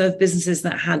I observed businesses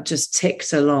that had just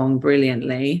ticked along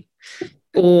brilliantly,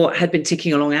 or had been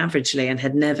ticking along averagely and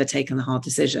had never taken the hard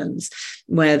decisions,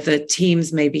 where the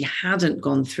teams maybe hadn't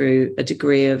gone through a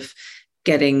degree of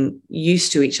getting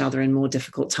used to each other in more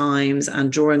difficult times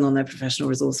and drawing on their professional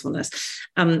resourcefulness.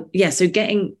 So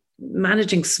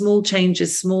managing small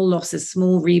changes, small losses,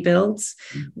 small rebuilds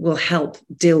will help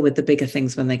deal with the bigger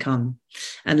things when they come.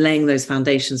 And laying those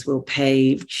foundations will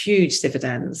pay huge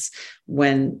dividends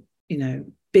when,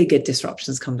 bigger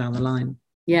disruptions come down the line.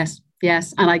 Yes.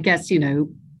 And I guess,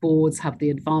 boards have the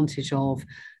advantage of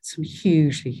some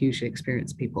hugely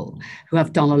experienced people who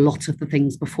have done a lot of the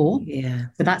things before. Yeah.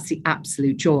 So that's the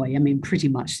absolute joy. I mean, pretty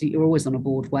much you're always on a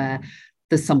board where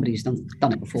there's somebody who's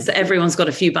done it before. So everyone's got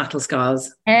a few battle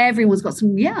scars. Everyone's got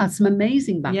some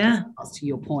amazing battle scars, to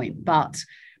your point. But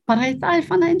I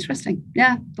find that interesting.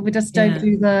 Yeah, we just don't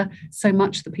do so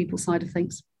much the people side of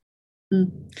things.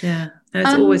 Yeah, no, it's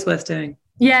always worth doing.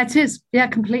 Yeah, it is. Yeah,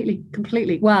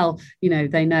 completely. Well,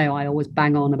 they know I always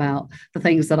bang on about the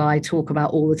things that I talk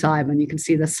about all the time, and you can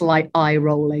see the slight eye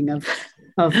rolling of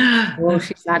well,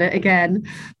 she's at it again.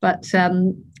 But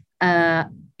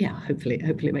hopefully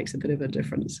it makes a bit of a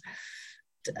difference.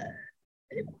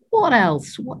 What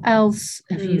else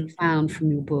have you found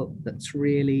from your book that's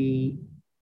really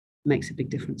makes a big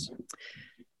difference?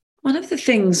 One of the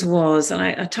things was, and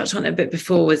I touched on it a bit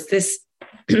before, was this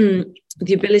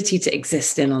the ability to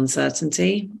exist in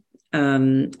uncertainty.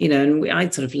 And I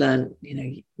sort of learned,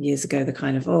 years ago, the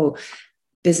kind of,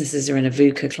 businesses are in a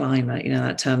VUCA climate,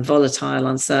 that term, volatile,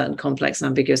 uncertain, complex, and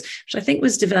ambiguous, which I think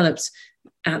was developed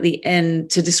at the end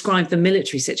to describe the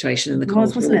military situation in the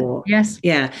Cold War. Yes.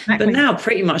 Yeah. Exactly. But now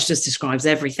pretty much just describes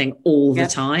everything all the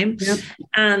time. Yep.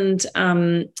 And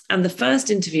the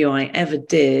first interview I ever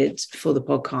did for the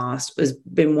podcast has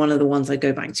been one of the ones I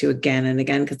go back to again and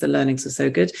again because the learnings are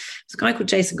so good. There's a guy called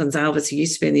Jason Gonzalez who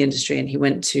used to be in the industry, and he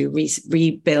went to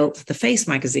rebuilt the Face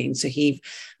magazine. So he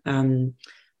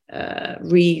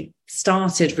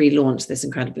relaunched this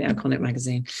incredibly iconic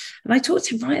magazine. And I talked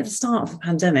to him right at the start of the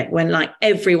pandemic when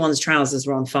everyone's trousers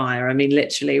were on fire. I mean,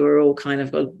 literally we're all kind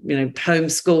of,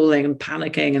 homeschooling and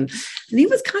panicking, and he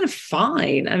was kind of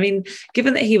fine. I mean,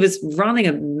 given that he was running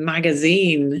a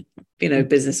magazine,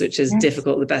 business, which is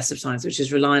difficult at the best of times, which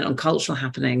is reliant on cultural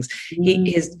happenings.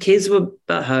 His kids were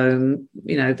at home,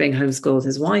 being homeschooled,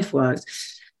 his wife worked.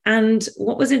 And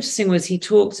what was interesting was he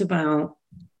talked about,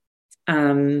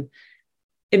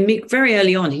 very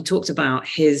early on, he talked about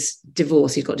his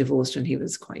divorce. He got divorced when he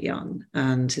was quite young,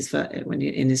 and when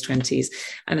in his 20s,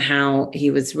 and how he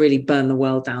was really burned the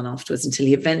world down afterwards until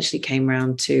he eventually came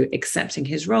around to accepting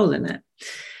his role in it.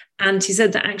 And he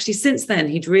said that actually since then,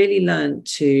 he'd really learned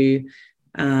to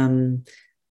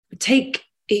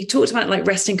he talked about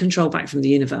wresting control back from the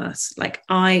universe,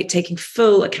 taking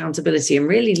full accountability and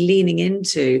really leaning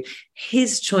into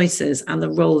his choices and the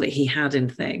role that he had in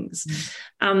things.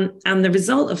 And the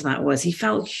result of that was he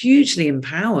felt hugely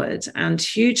empowered and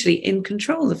hugely in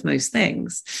control of most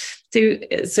things.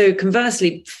 So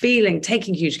conversely,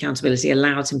 taking huge accountability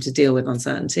allowed him to deal with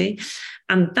uncertainty.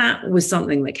 And that was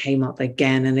something that came up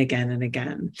again and again and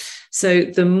again. So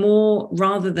the more,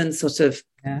 rather than sort of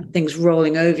things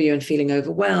rolling over you and feeling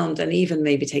overwhelmed, and even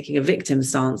maybe taking a victim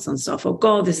stance on stuff, oh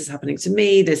God, this is happening to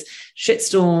me, this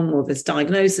shitstorm or this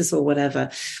diagnosis or whatever,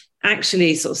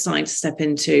 actually sort of starting to step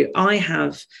into, I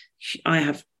have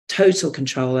total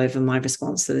control over my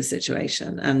response to the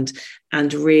situation, and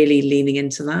really leaning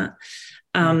into that.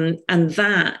 And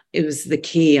that it was the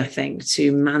key, I think,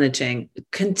 to managing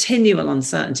continual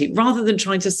uncertainty rather than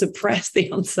trying to suppress the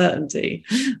uncertainty,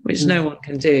 which no one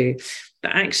can do,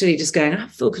 but actually just going, I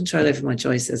have full control over my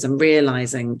choices, and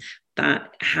realizing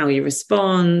that how you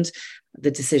respond,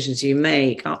 the decisions you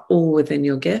make are all within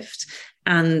your gift.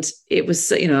 And it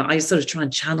was, I sort of try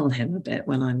and channel him a bit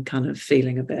when I'm kind of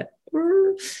feeling a bit.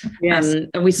 Yes.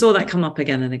 And we saw that come up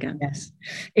again and again. Yes.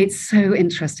 It's so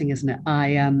interesting, isn't it?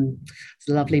 There's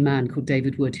a lovely man called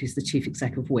David Wood, who's the chief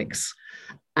exec of Wix.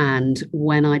 And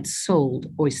when I'd sold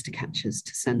oyster catchers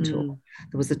to Centaur,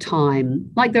 there was a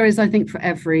time, like there is, I think, for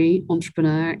every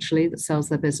entrepreneur actually that sells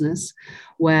their business,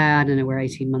 where, I don't know, we're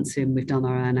 18 months in, we've done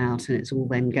our earn out, and it's all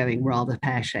then going rather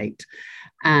pear-shaped.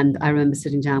 And I remember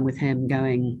sitting down with him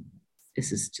going,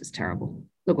 this is just terrible.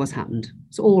 Look what's happened.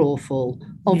 It's all awful.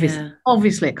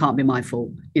 Obviously, it can't be my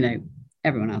fault. You know,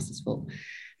 everyone else's fault.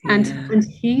 And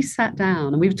he sat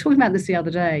down, and we were talking about this the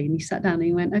other day, and he sat down and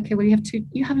he went, okay, well,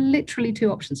 you have literally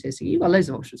two options here. So you've got loads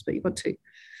of options, but you've got two.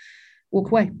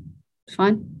 Walk away. It's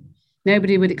fine.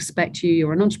 Nobody would expect you.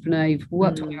 You're an entrepreneur. You've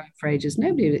worked on your own for ages.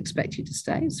 Nobody would expect you to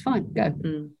stay. It's fine. Go.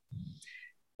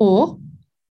 Or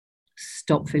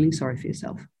stop feeling sorry for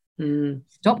yourself.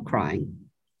 Stop crying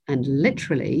and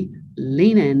literally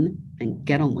lean in and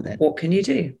get on with it. What can you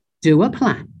do? Do a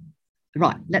plan.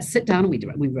 Right, let's sit down, and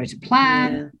we wrote a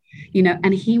plan, you know,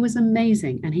 and he was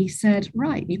amazing. And he said,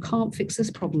 right, you can't fix this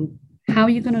problem. How are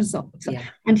you going to resolve it?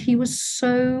 And he was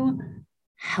so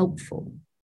helpful.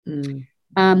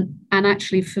 And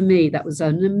actually, for me, that was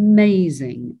an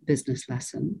amazing business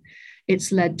lesson.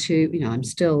 It's led to, you know, I'm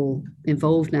still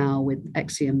involved now with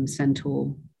Exium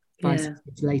Centaur 5 years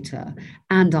later,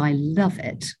 and I love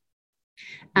it.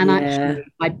 And actually,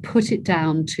 I put it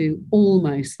down to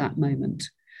almost that moment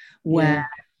where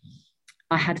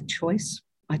I had a choice,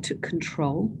 I took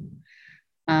control,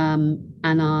 and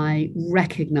I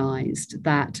recognized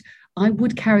that I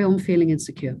would carry on feeling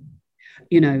insecure.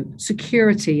 You know,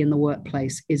 security in the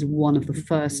workplace is one of the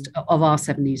first of our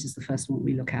 7 E's, is the first one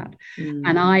we look at.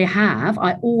 And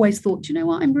I always thought, you know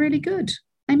what, I'm really good.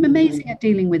 I'm amazing at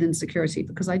dealing with insecurity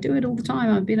because I do it all the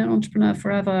time. I've been an entrepreneur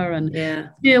forever and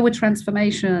deal with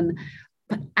transformation.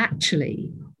 But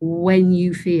actually, when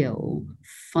you feel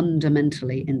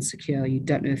fundamentally insecure, you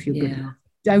don't know if you're good enough,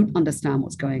 don't understand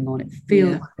what's going on, it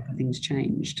feels like everything's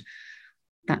changed.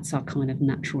 That's our kind of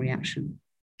natural reaction.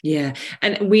 Yeah.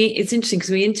 And it's interesting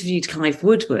because we interviewed Clive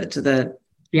Woodward, the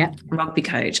rugby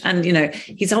coach, and you know,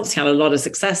 he's obviously had a lot of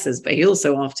successes, but he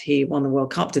also, after he won the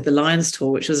World Cup, did the Lions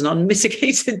tour, which was an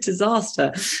unmitigated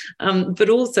disaster. But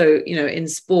also, you know, in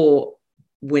sport,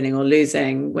 winning or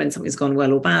losing, when something's gone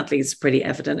well or badly, is pretty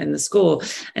evident in the score.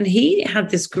 And he had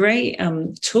this great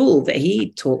tool that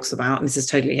he talks about, and this is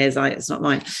totally his, it's not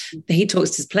mine, that he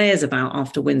talks to his players about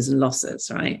after wins and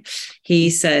losses, right? He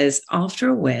says, after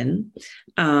a win,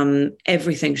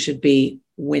 everything should be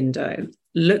window.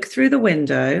 Look through the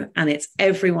window, and it's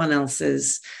everyone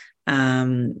else's,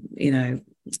 it's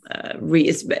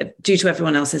due to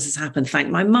everyone else this has happened. Thank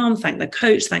my mum, thank the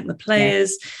coach, thank the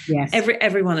players,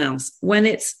 everyone else. When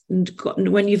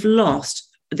you've lost,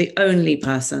 the only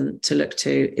person to look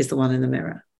to is the one in the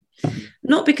mirror.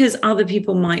 Not because other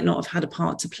people might not have had a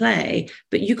part to play,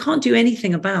 but you can't do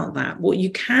anything about that. What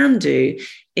you can do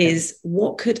is,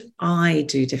 what could I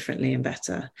do differently and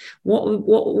better? What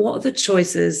are the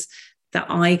choices that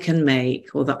I can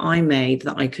make, or that I made,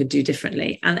 that I could do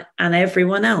differently? And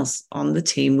everyone else on the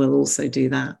team will also do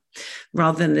that,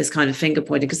 rather than this kind of finger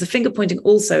pointing, because the finger pointing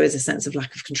also is a sense of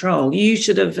lack of control. You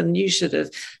should have, and you should have,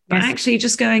 but actually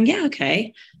just going,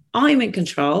 okay, I'm in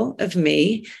control of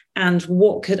me, and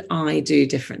what could I do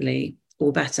differently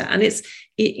or better? And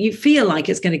you feel like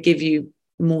it's going to give you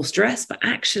more stress, but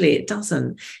actually it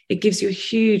doesn't. It gives you a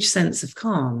huge sense of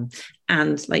calm.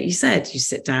 And like you said, you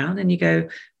sit down and you go,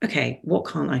 okay, what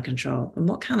can't I control? And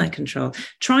what can I control?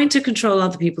 Trying to control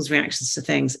other people's reactions to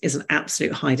things is an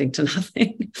absolute hiding to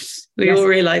nothing. We all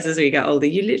realize as we get older,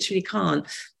 you literally can't.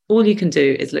 All you can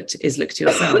do is look to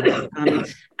yourself.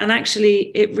 And actually,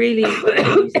 it really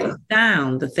reduces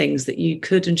down the things that you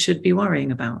could and should be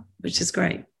worrying about, which is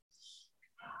great.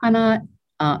 And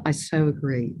I so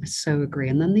agree. I so agree.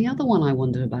 And then the other one I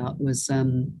wondered about was, I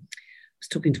was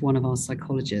talking to one of our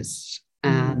psychologists,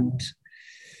 and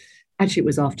actually it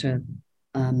was after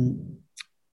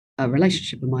a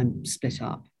relationship of mine split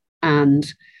up. And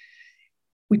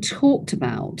we talked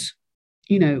about,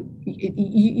 you know,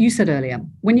 you said earlier,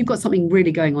 when you've got something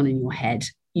really going on in your head,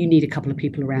 you need a couple of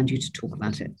people around you to talk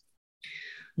about it.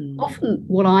 Often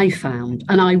what I found,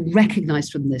 and I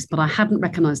recognized from this, but I hadn't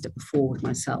recognized it before with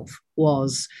myself,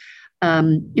 was,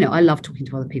 I love talking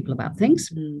to other people about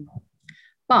things.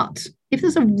 But if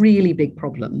there's a really big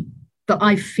problem that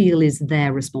I feel is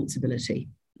their responsibility,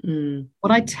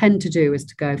 what I tend to do is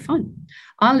to go, fine,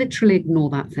 I'll literally ignore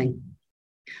that thing.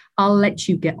 I'll let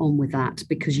you get on with that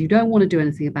because you don't want to do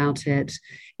anything about it.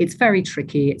 It's very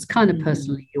tricky. It's kind of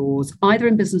personally yours, either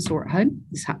in business or at home.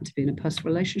 This happened to be in a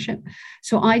personal relationship.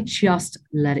 So I just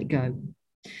let it go.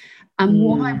 And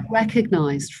what I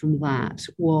recognized from that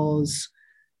was,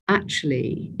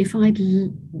 actually, if I'd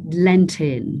lent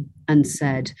in and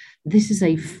said, this is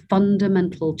a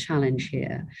fundamental challenge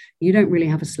here. You don't really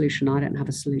have a solution. I don't have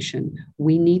a solution.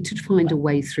 We need to find a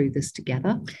way through this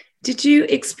together. Did you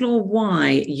explore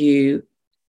why you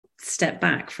stepped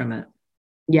back from it?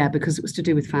 Yeah, because it was to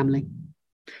do with family.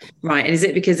 Right. And is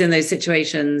it because in those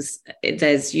situations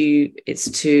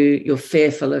you're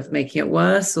fearful of making it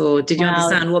worse, or did you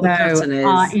understand what the pattern is?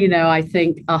 I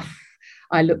think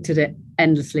I looked at it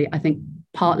endlessly. I think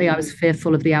partly I was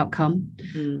fearful of the outcome.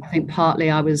 I think partly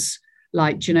I was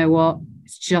like, do you know what?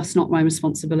 It's just not my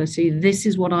responsibility. This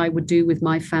is what I would do with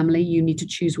my family. You need to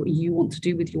choose what you want to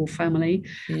do with your family.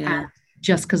 Yeah. And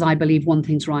just because I believe one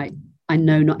thing's right, I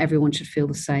know not everyone should feel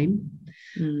the same.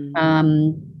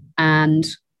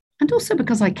 And also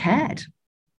because I cared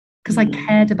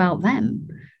about them,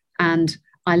 and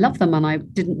I love them, and I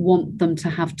didn't want them to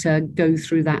have to go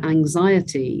through that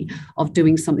anxiety of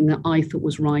doing something that I thought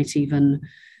was right, even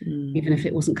if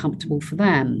it wasn't comfortable for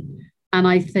them. And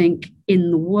I think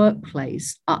in the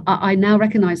workplace, I now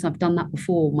recognize I've done that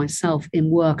before myself in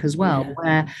work as well,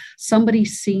 where somebody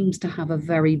seems to have a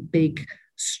very big,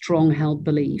 strong held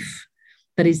belief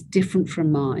that is different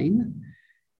from mine.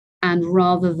 And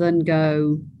rather than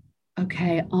go,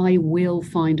 okay, I will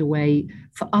find a way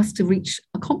for us to reach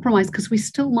a compromise, because we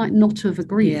still might not have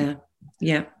agreed.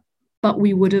 Yeah. But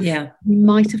we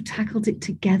might have tackled it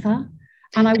together.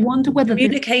 And I wonder whether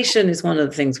communication is one of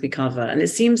the things we cover. And it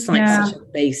seems like such a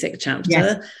basic chapter.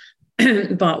 Yes.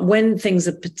 But when things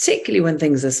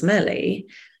are smelly,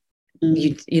 in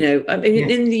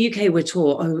the UK, we're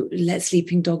taught, let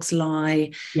sleeping dogs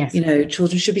lie. Yes.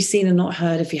 Children should be seen and not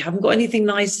heard. If you haven't got anything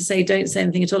nice to say, don't say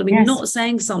anything at all. I mean, not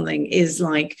saying something is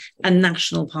like a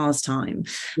national pastime.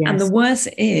 Yes. And the worse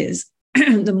it is,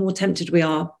 the more tempted we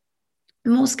are,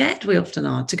 the more scared we often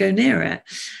are to go near it.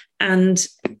 And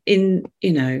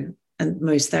and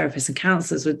most therapists and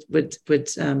counselors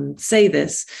would say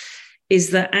this, is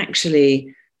that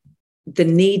actually the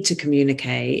need to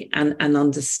communicate and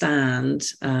understand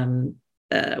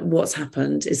what's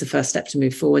happened is the first step to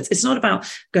move forwards. It's not about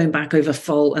going back over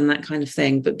fault and that kind of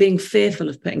thing, but being fearful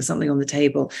of putting something on the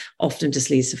table often just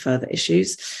leads to further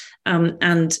issues.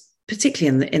 And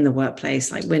particularly in the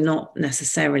workplace, like, we're not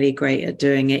necessarily great at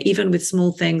doing it, even with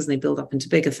small things, and they build up into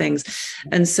bigger things.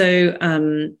 And so, I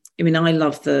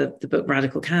love the book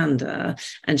Radical Candor,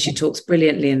 and she talks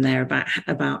brilliantly in there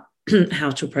about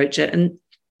how to approach it. And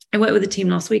I worked with a team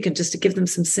last week, and just to give them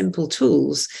some simple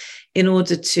tools in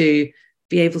order to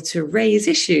be able to raise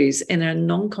issues in a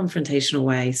non-confrontational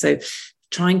way. So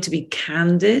trying to be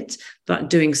candid, but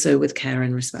doing so with care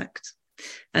and respect,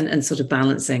 and sort of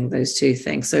balancing those two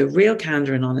things. So real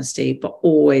candor and honesty, but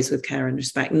always with care and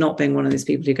respect, not being one of those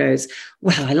people who goes,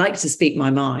 well, I like to speak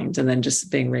my mind, and then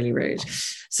just being really rude.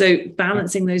 So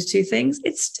balancing those two things,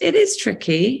 it is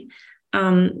tricky.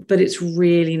 But it's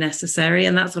really necessary.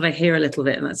 And that's what I hear a little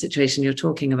bit in that situation you're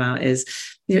talking about is,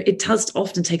 it does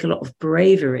often take a lot of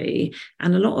bravery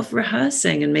and a lot of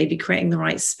rehearsing, and maybe creating the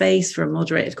right space for a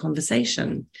moderated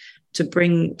conversation to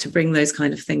bring those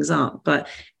kind of things up. But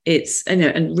it's,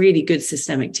 and really good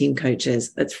systemic team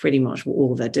coaches, that's pretty much what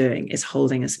all they're doing, is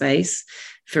holding a space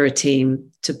for a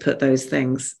team to put those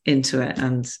things into it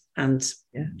and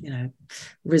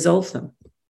resolve them.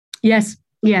 Yes,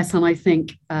 and I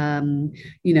think,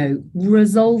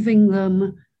 resolving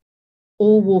them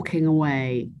or walking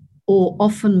away, or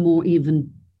often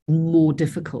even more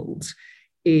difficult,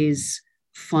 is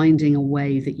finding a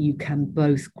way that you can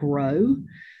both grow,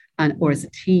 or as a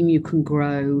team you can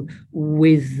grow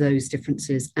with those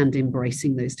differences and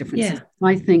embracing those differences. Yeah.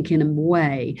 I think in a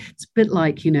way, it's a bit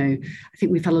like, I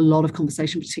think we've had a lot of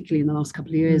conversation, particularly in the last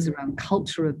couple of years, around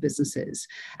culture of businesses.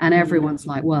 And everyone's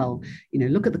like, well,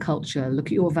 look at the culture, look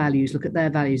at your values, look at their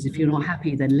values. If you're not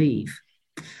happy, then leave.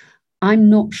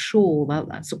 I'm not sure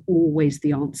that's always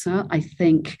the answer. I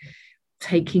think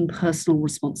taking personal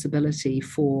responsibility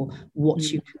for what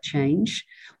you can change,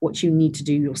 what you need to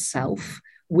do yourself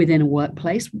within a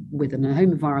workplace, within a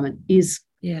home environment, is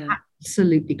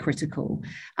absolutely critical.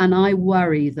 And I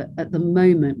worry that at the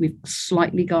moment we've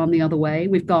slightly gone the other way.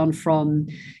 We've gone from,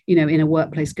 in a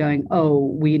workplace going,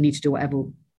 we need to do whatever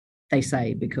they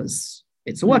say because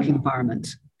it's a working environment,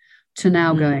 to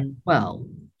now going, well,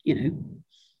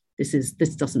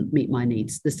 this doesn't meet my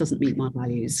needs. This doesn't meet my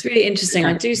values. It's really interesting.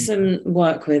 I do some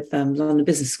work with London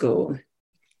Business School.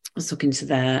 I was talking to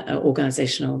their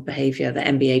organizational behavior, the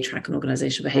MBA track on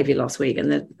organizational behavior last week, and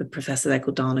the professor there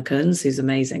called Dana Kunz, who's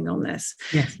amazing on this.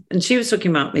 Yes. And she was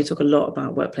talking about, they talk a lot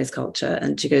about workplace culture,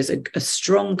 and she goes, a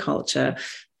strong culture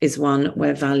is one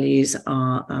where values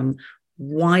are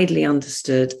widely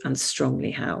understood and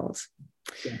strongly held.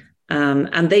 Yeah.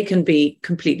 And they can be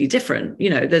completely different.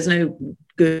 There's no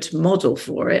good model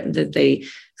for it.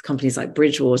 Companies like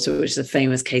Bridgewater, which is a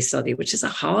famous case study, which is a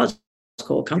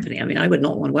hardcore company. I mean, I would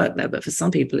not want to work there, but for some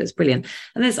people it's brilliant.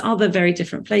 And there's other very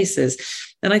different places.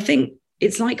 And I think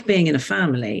it's like being in a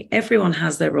family. Everyone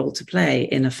has their role to play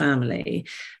in a family.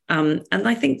 And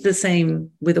I think the same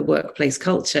with a workplace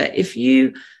culture. If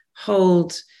you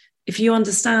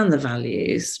understand the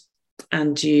values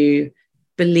and you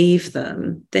believe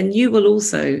them, then you will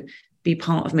also be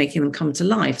part of making them come to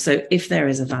life. So if there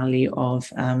is a value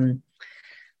of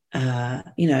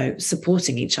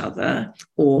supporting each other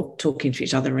or talking to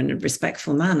each other in a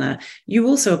respectful manner, you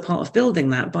also are part of building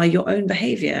that by your own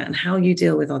behavior and how you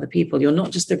deal with other people. You're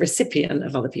not just the recipient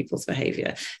of other people's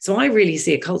behavior. So I really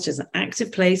see a culture as an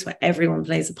active place where everyone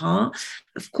plays a part.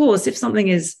 Of course, if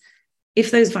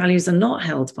those values are not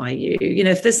held by you,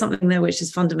 if there's something there which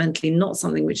is fundamentally not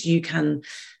something which you can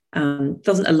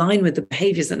doesn't align with the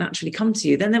behaviors that naturally come to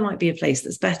you, then there might be a place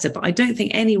that's better. But I don't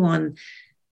think anyone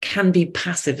can be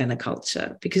passive in a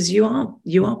culture, because you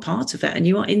are part of it and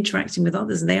you are interacting with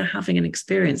others and they are having an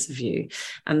experience of you,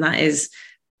 and that is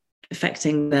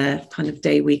affecting their kind of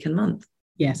day, week and month.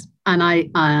 Yes. And I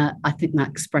think that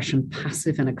expression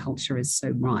passive in a culture is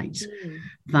so right,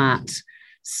 that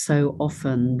so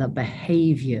often the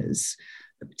behaviors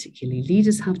that particularly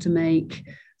leaders have to make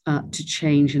to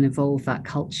change and evolve that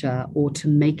culture, or to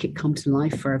make it come to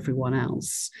life for everyone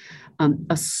else,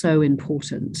 are so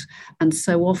important. And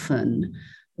so often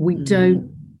we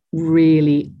don't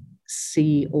really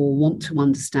see or want to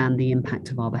understand the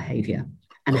impact of our behavior.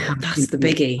 And how that's the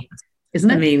biggie, isn't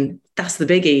it? I mean, that's the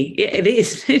biggie. It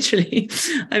is literally.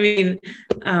 I mean,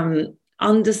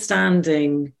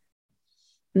 understanding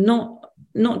not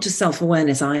just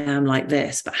self-awareness, I am like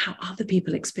this, but how other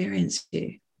people experience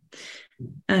you.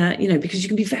 Because you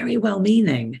can be very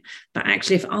well-meaning, but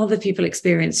actually if other people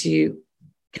experience you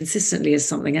consistently as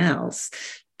something else,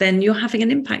 then you're having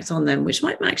an impact on them, which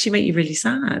might actually make you really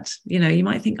sad. You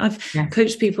might think, I've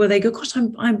coached people where they go, gosh,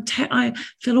 I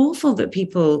feel awful that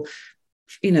people,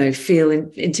 feel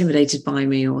intimidated by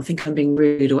me or think I'm being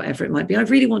rude or whatever it might be. I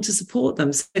really want to support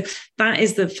them. So that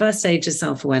is the first stage of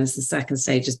self-awareness. The second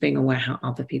stage is being aware how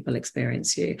other people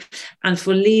experience you. And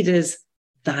for leaders,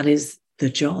 that is the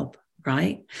job,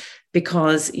 right?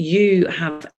 Because you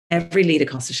have every leader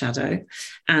casts a shadow,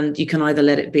 and you can either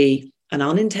let it be an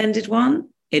unintended one,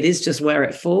 it is just where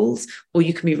it falls, or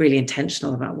you can be really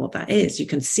intentional about what that is. You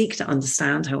can seek to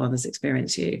understand how others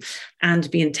experience you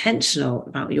and be intentional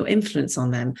about your influence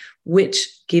on them, which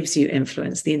gives you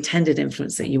influence, the intended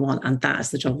influence that you want. And that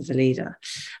is the job of a leader.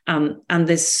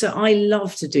 I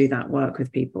love to do that work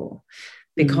with people,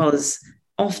 because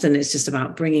often it's just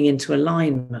about bringing into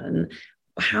alignment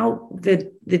how the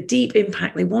deep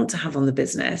impact they want to have on the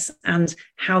business and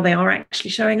how they are actually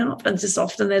showing up. And just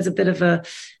often there's a bit of a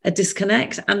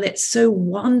disconnect, and it's so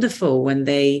wonderful when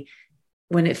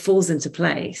it falls into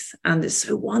place, and it's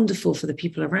so wonderful for the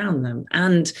people around them.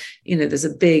 And, there's a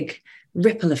big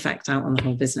ripple effect out on the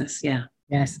whole business. Yeah.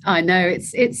 Yes, I know.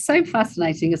 It's so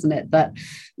fascinating, isn't it? That,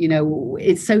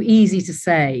 it's so easy to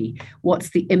say, what's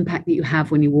the impact that you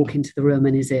have when you walk into the room,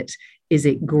 and is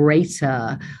it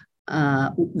greater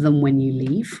than when you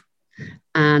leave?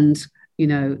 And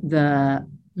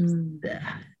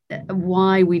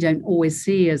why we don't always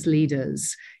see as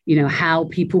leaders how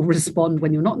people respond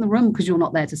when you're not in the room, because you're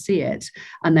not there to see it,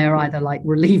 and they're either like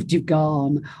relieved you've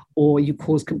gone, or you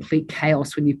cause complete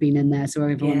chaos when you've been in there, so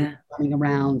everyone's running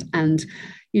around. And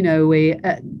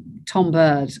Tom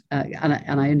Bird, and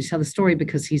I only tell the story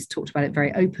because he's talked about it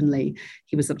very openly.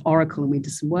 He was at Oracle and we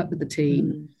did some work with the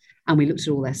team. And we looked at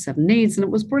all their 7 needs, and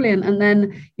it was brilliant. And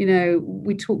then,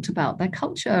 we talked about their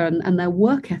culture and their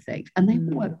work ethic, and they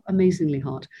work amazingly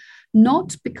hard,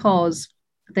 not because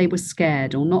they were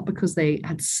scared or not because they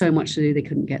had so much to do they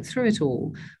couldn't get through it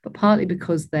all, but partly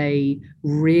because they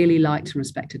really liked and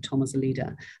respected Tom as a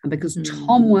leader. And because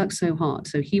Tom worked so hard,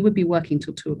 so he would be working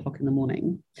till 2:00 in the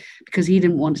morning because he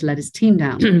didn't want to let his team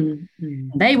down.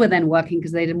 They were then working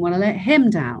because they didn't want to let him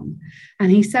down. And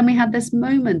he said we had this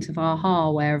moment of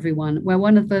aha where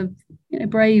one of the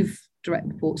brave direct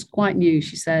reports quite knew.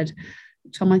 She said,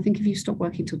 Tom, I think if you stopped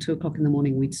working till 2:00 in the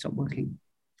morning, we'd stop working.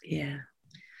 Yeah.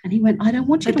 And he went, I don't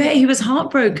want you I bet he was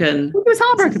heartbroken. He was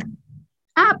heartbroken.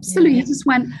 Absolutely. Yeah. He just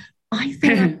went, I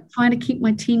think I'm trying to keep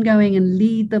my team going and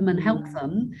lead them and help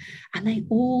them. And they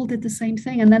all did the same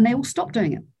thing. And then they all stopped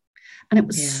doing it. And it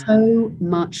was so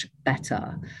much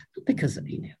better. Not because,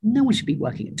 no one should be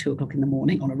working at 2:00 in the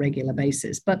morning on a regular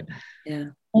basis, but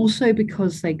also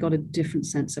because they got a different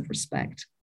sense of respect.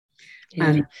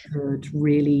 and could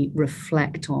really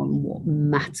reflect on what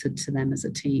mattered to them as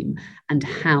a team and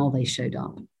how they showed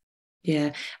up.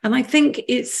 Yeah. And I think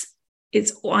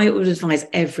I would advise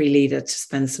every leader to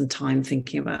spend some time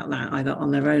thinking about that, either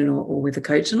on their own or with a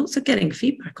coach, and also getting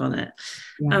feedback on it.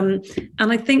 Yeah.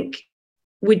 And I think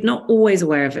we're not always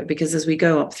aware of it, because as we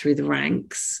go up through the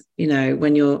ranks,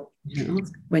 when you're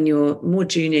more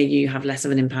junior, you have less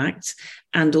of an impact.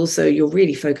 And also you're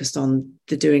really focused on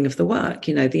the doing of the work.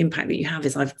 The impact that you have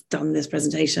is, I've done this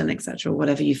presentation, etc.,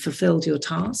 whatever, you've fulfilled your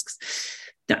tasks.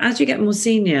 Now, as you get more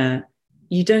senior,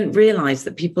 you don't realize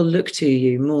that people look to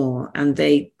you more, and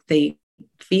they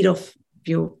feed off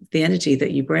the energy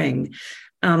that you bring.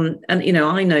 And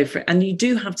I know and you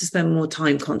do have to spend more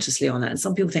time consciously on it. And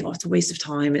some people think, it's a waste of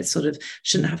time. It sort of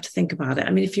shouldn't have to think about it. I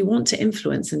mean, if you want to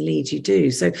influence and lead, you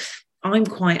do. So I'm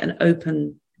quite an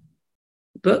open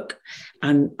book,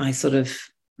 and I sort of,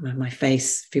 my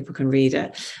face, people can read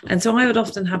it. And so I would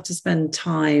often have to spend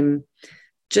time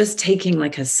just taking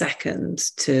like a second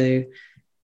to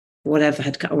whatever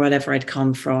I'd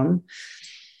come from,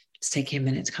 just taking a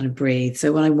minute to kind of breathe.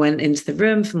 So when I went into the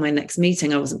room for my next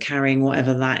meeting, I wasn't carrying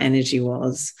whatever that energy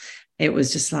was. It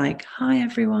was just like, hi,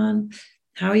 everyone,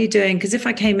 how are you doing? Because if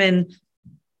I came in,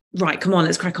 right, come on,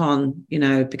 let's crack on,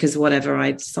 because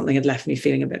something had left me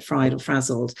feeling a bit fried or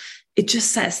frazzled, it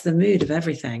just sets the mood of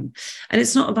everything. And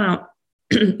it's not about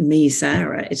me,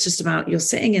 Sarah. It's just about, you're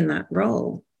sitting in that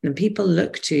role and people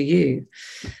look to you.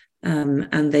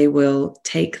 And they will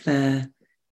take their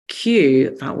cue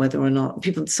about whether or not,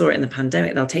 people saw it in the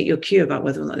pandemic, they'll take your cue about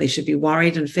whether or not they should be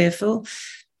worried and fearful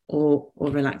or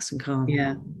relaxed and calm.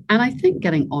 Yeah. And I think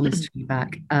getting honest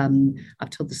feedback,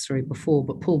 I've told this story before,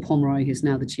 but Paul Pomeroy, who's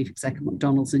now the chief exec of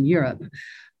McDonald's in Europe,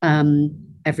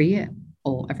 every year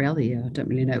or every other year, I don't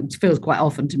really know, it feels quite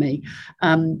often to me,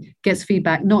 gets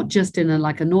feedback, not just in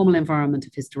a normal environment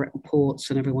of his direct reports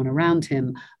and everyone around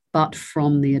him, but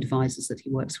from the advisors that he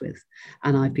works with.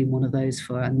 And I've been one of those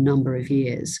for a number of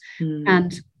years.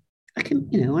 And I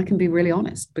can be really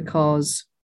honest, because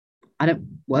I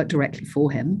don't work directly for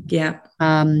him. Yeah.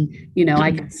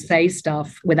 I can say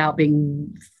stuff without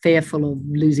being fearful of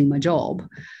losing my job.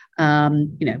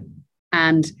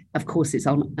 And of course it's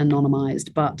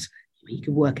anonymized, but he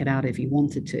could work it out if he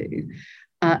wanted to.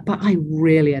 But I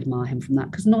really admire him from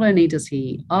that, because not only does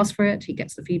he ask for it, he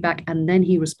gets the feedback, and then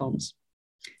he responds.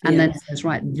 And then says,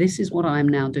 right, this is what I'm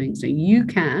now doing. So you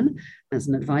can, as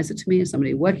an advisor to me, as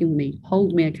somebody working with me,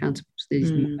 hold me accountable to these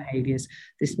new behaviors,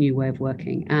 this new way of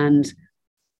working. And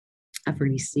I've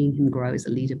really seen him grow as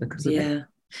a leader because of it.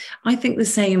 I think the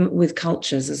same with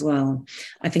cultures as well.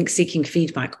 I think seeking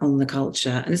feedback on the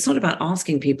culture, and it's not about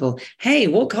asking people, hey,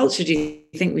 what culture do you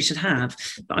think we should have?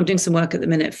 But I'm doing some work at the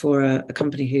minute for a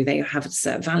company who they have a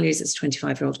set of values. It's a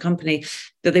 25-year-old company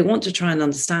that they want to try and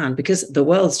understand, because the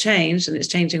world's changed and it's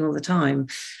changing all the time,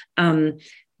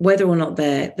 whether or not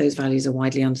those values are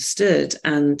widely understood,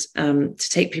 and to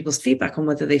take people's feedback on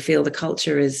whether they feel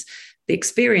the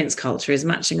experience culture is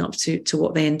matching up to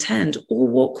what they intend, or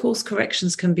what course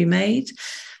corrections can be made.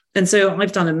 And so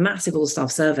I've done a massive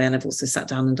all-staff survey, and I've also sat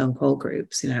down and done qual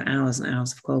groups, hours and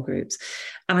hours of qual groups.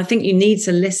 And I think you need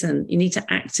to listen, you need to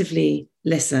actively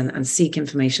listen and seek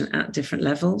information at different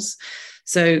levels.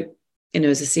 So,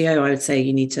 as a CEO, I would say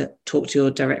you need to talk to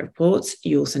your direct reports.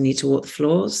 You also need to walk the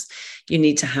floors. You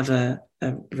need to have a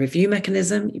review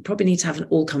mechanism. You probably need to have an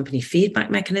all-company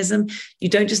feedback mechanism. You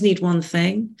don't just need one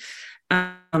thing.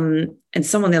 And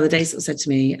someone the other day sort of said to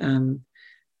me,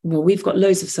 well, we've got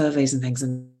loads of surveys and things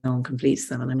and no one completes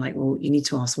them. And I'm like, well, you need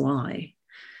to ask why.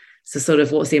 So sort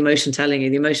of, what's the emotion telling you?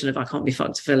 The emotion of, I can't be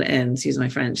fucked to fill it in, excuse my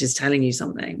French, is telling you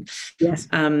something. Yes.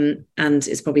 And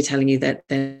it's probably telling you that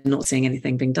they're not seeing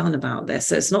anything being done about this.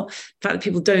 So it's not, the fact that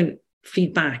people don't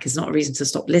feed back is not a reason to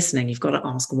stop listening. You've got to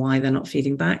ask why they're not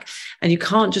feeding back. And you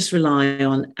can't just rely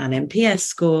on an NPS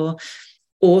score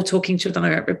or talking to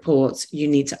direct reports. You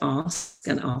need to ask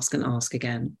and ask and ask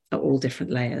again at all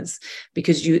different layers,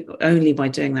 because only by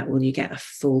doing that will you get a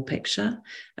full picture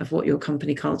of what your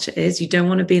company culture is. You don't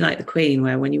want to be like the Queen,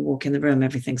 where when you walk in the room,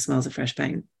 everything smells of fresh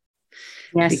paint.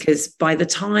 Yes. Because by the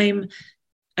time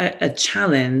a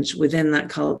challenge within that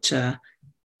culture,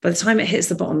 by the time it hits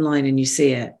the bottom line and you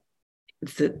see it,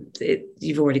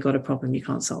 you've already got a problem you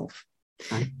can't solve.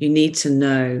 Right. You need to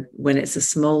know when it's a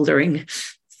smouldering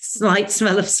slight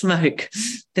smell of smoke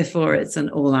before it's an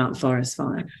all-out forest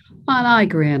fire. And I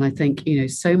agree. And I think,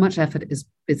 so much effort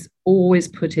is always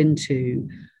put into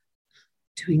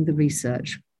doing the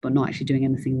research, but not actually doing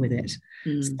anything with it.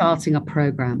 Starting a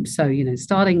program. So,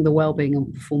 starting the wellbeing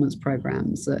and performance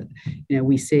programs that,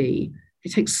 we see,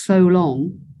 it takes so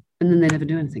long, and then they never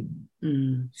do anything.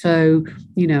 So,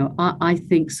 I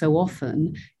think so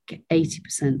often get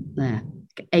 80% there,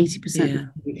 get 80%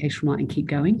 of communication right and keep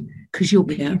going, because you'll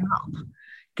pick it up.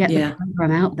 Get the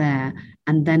program out there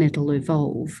and then it'll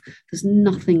evolve. There's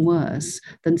nothing worse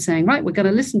than saying, right, we're going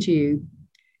to listen to you.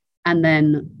 And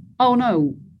then, oh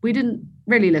no, we didn't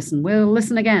really listen. We'll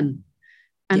listen again.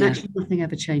 And actually nothing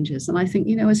ever changes. And I think,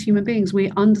 as human beings,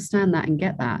 we understand that and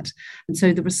get that. And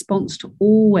so the response to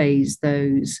always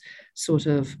those sort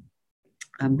of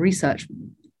research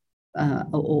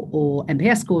or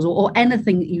NPS scores or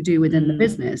anything that you do within the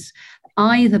business,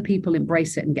 either people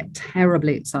embrace it and get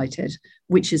terribly excited,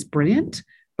 which is brilliant,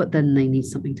 but then they need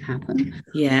something to happen.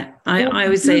 Yeah, I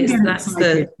would say that's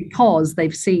because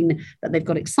they've seen that they've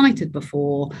got excited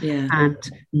before, and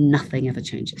nothing ever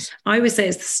changes. I would say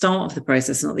it's the start of the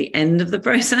process, not the end of the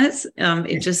process.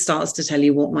 It just starts to tell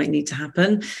you what might need to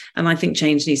happen, and I think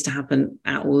change needs to happen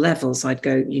at all levels. So I'd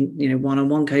go,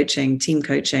 one-on-one coaching, team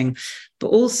coaching, but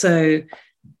also,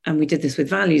 and we did this with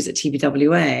values at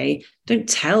TBWA. Don't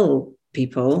tell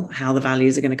people how the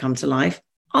values are going to come to life.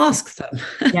 Ask them.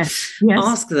 Yes.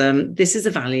 Ask them, this is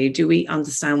a value. Do we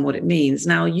understand what it means?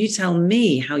 Now, you tell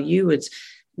me how you would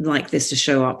like this to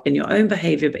show up in your own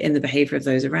behavior, but in the behavior of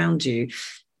those around you.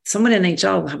 Someone in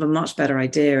HR will have a much better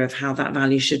idea of how that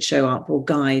value should show up or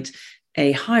guide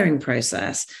a hiring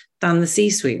process than the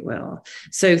C-suite will.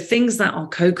 So things that are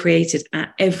co-created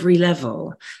at every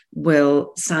level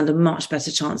will stand a much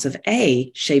better chance of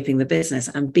A, shaping the business,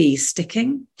 and B,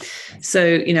 sticking.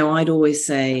 So, I'd always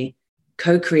say,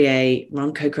 co-create,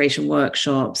 run co-creation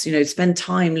workshops, spend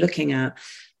time looking at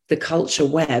the culture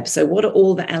web. So what are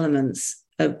all the elements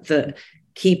of the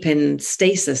keep in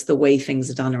stasis the way things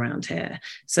are done around here?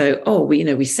 So,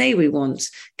 we say we want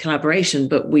collaboration,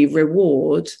 but we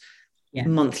reward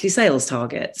monthly sales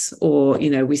targets, or,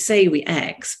 we say we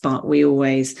X, but we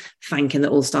always thank in the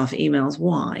all staff emails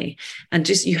Y. And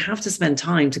just, you have to spend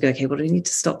time to go, okay, what do we need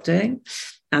to stop doing?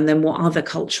 And then what other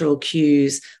cultural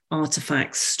cues,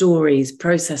 artifacts, stories,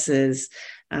 processes,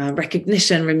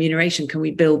 recognition, remuneration can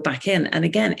we build back in? And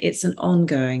again, it's an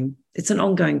ongoing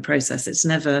process. It's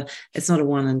not a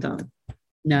one and done.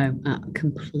 No,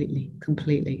 completely.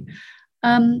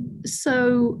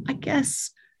 So I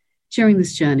guess during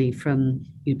this journey from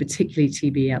particularly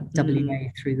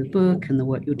TBWA through the book and the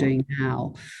work you're doing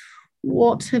now,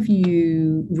 what have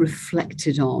you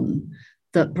reflected on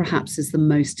that perhaps is the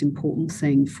most important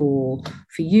thing for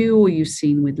you, or you've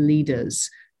seen with leaders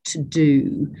to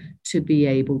do to be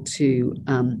able to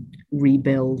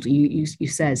rebuild? You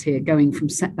says here, going from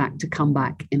setback to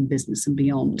comeback in business and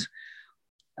beyond.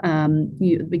 At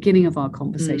the beginning of our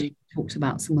conversation, we talked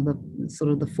about some of the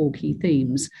sort of the 4 key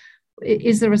themes.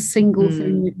 Is there a single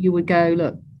thing that you would go,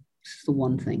 look, this is the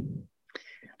one thing?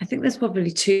 I think there's probably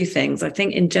 2 things. I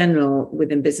think in general,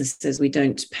 within businesses, we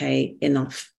don't pay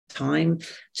enough time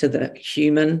to the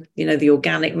human, the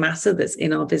organic matter that's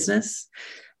in our business,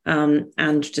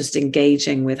 and just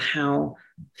engaging with how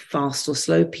fast or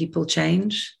slow people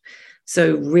change.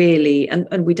 So really,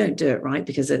 and we don't do it right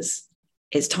because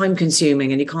it's time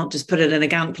consuming and you can't just put it in a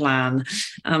Gantt plan.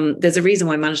 There's a reason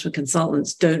why management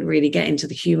consultants don't really get into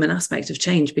the human aspect of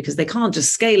change, because they can't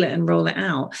just scale it and roll it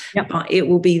out. But it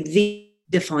will be the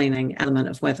defining element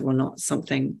of whether or not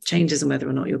something changes and whether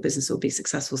or not your business will be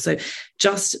successful. So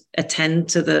just attend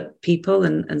to the people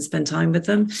and spend time with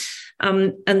them.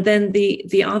 And then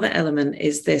the other element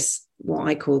is this, what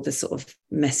I call the sort of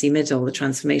messy middle, the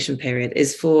transformation period,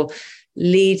 is for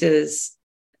leaders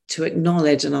to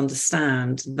acknowledge and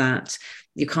understand that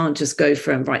you can't just go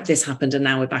from, right, this happened and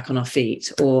now we're back on our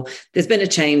feet, or there's been a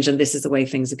change and this is the way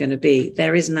things are going to be.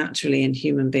 There is naturally in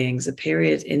human beings a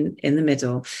period in the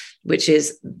middle, which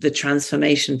is the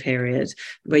transformation period,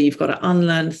 where you've got to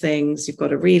unlearn things, you've got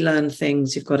to relearn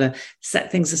things, you've got to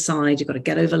set things aside, you've got to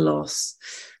get over loss,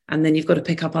 and then you've got to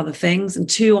pick up other things. And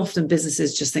too often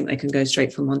businesses just think they can go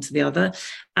straight from one to the other.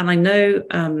 And I know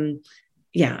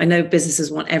I know businesses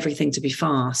want everything to be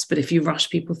fast, but if you rush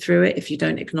people through it, if you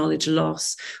don't acknowledge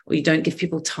loss, or you don't give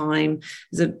people time,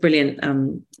 there's a brilliant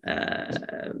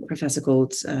professor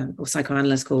called, or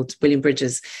psychoanalyst called William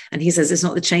Bridges, and he says it's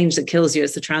not the change that kills you,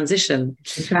 it's the transition.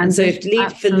 And so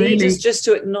for leaders just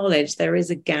to acknowledge there is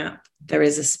a gap, there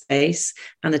is a space,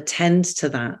 and attend to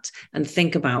that and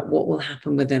think about what will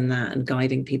happen within that and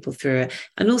guiding people through it.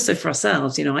 And also for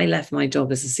ourselves, I left my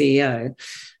job as a CEO,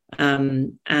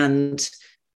 and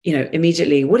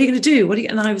immediately, what are you going to do?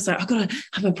 And I was like, I've got to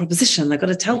have a proposition. I've got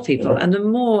to tell people. And the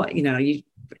more,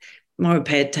 more I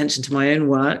pay attention to my own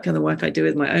work and the work I do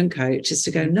with my own coach, is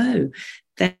to go, no,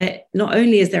 not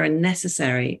only is there a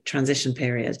necessary transition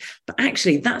period, but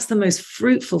actually that's the most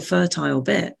fruitful, fertile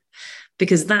bit,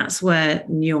 because that's where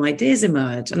new ideas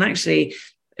emerge. And actually,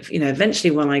 eventually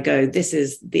when I go, this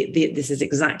is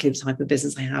exactly the type of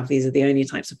business I have. These are the only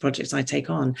types of projects I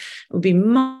take on. It would be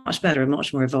much better and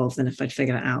much more evolved than if I'd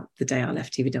figured it out the day I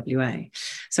left TBWA.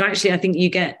 So actually, I think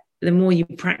the more you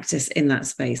practice in that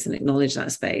space and acknowledge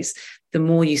that space, the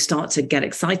more you start to get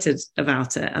excited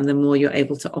about it, and the more you're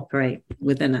able to operate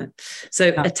within it.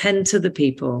 So attend to the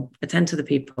people,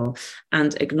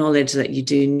 and acknowledge that you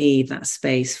do need that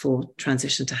space for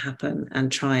transition to happen,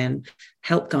 and try and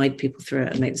help guide people through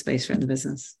it and make the space for it in the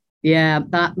business. Yeah,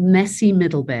 that messy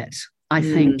middle bit. I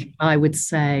think I would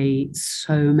say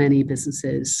so many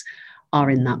businesses are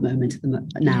in that moment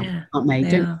now, aren't they?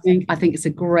 Don't you think? I think it's a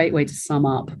great way to sum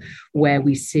up where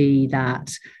we see that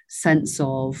sense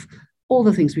of all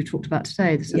the things we've talked about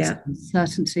today, the sense of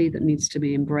uncertainty that needs to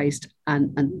be embraced,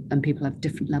 and people have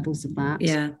different levels of that.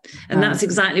 Yeah. And that's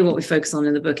exactly what we focus on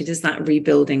in the book. It is that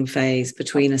rebuilding phase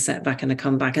between a setback and a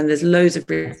comeback. And there's loads of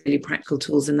really practical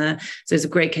tools in there. So there's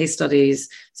some great case studies,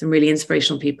 some really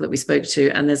inspirational people that we spoke to.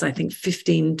 And there's, I think,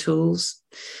 15 tools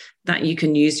that you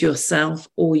can use yourself,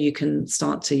 or you can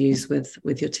start to use with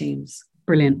your teams.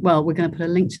 Brilliant. Well, we're going to put a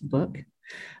link to the book.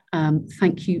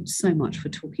 Thank you so much for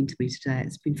talking to me today.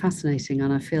 It's been fascinating,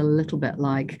 and I feel a little bit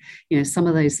like, some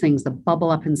of those things that bubble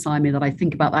up inside me that I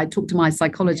think about. I talk to my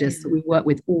psychologists that we work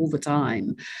with all the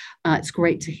time. It's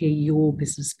great to hear your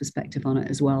business perspective on it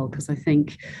as well, because I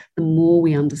think the more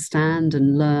we understand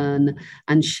and learn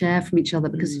and share from each other,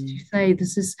 because as you say,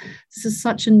 this is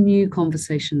such a new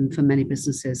conversation for many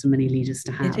businesses and many leaders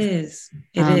to have. It is.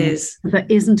 There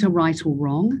isn't a right or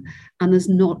wrong, and there's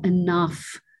not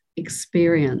enough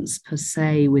experience per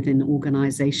se within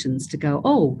organizations to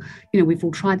go, we've all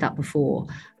tried that before,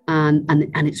 and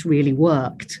it's really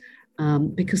worked,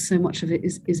 because so much of it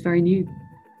is very new.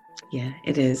 Yeah,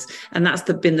 it is. And that's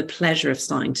been the pleasure of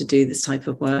starting to do this type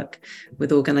of work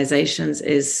with organizations,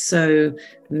 is so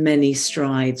many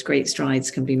great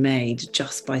strides can be made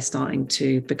just by starting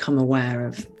to become aware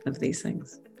of these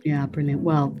things. Yeah, brilliant.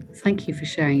 Well, thank you for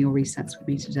sharing your resets with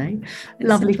me today.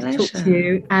 Lovely to talk to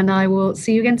you, and I will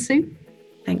see you again soon.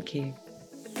 Thank you.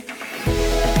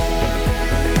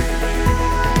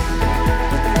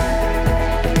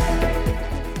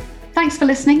 Thanks for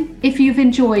listening. If you've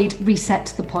enjoyed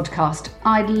Reset the podcast,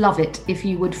 I'd love it if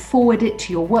you would forward it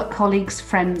to your work colleagues,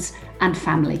 friends, and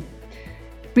family.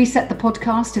 Reset the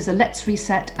podcast is a Let's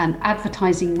Reset and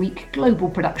Advertising Week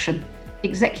global production.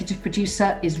 Executive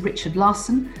producer is Richard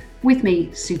Larson, with me,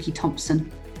 Suki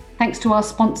Thompson. Thanks to our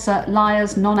sponsor,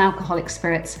 Lyre's Non-Alcoholic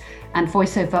Spirits, and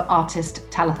voiceover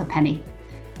artist, Talitha Penny.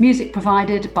 Music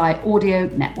provided by Audio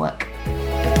Network.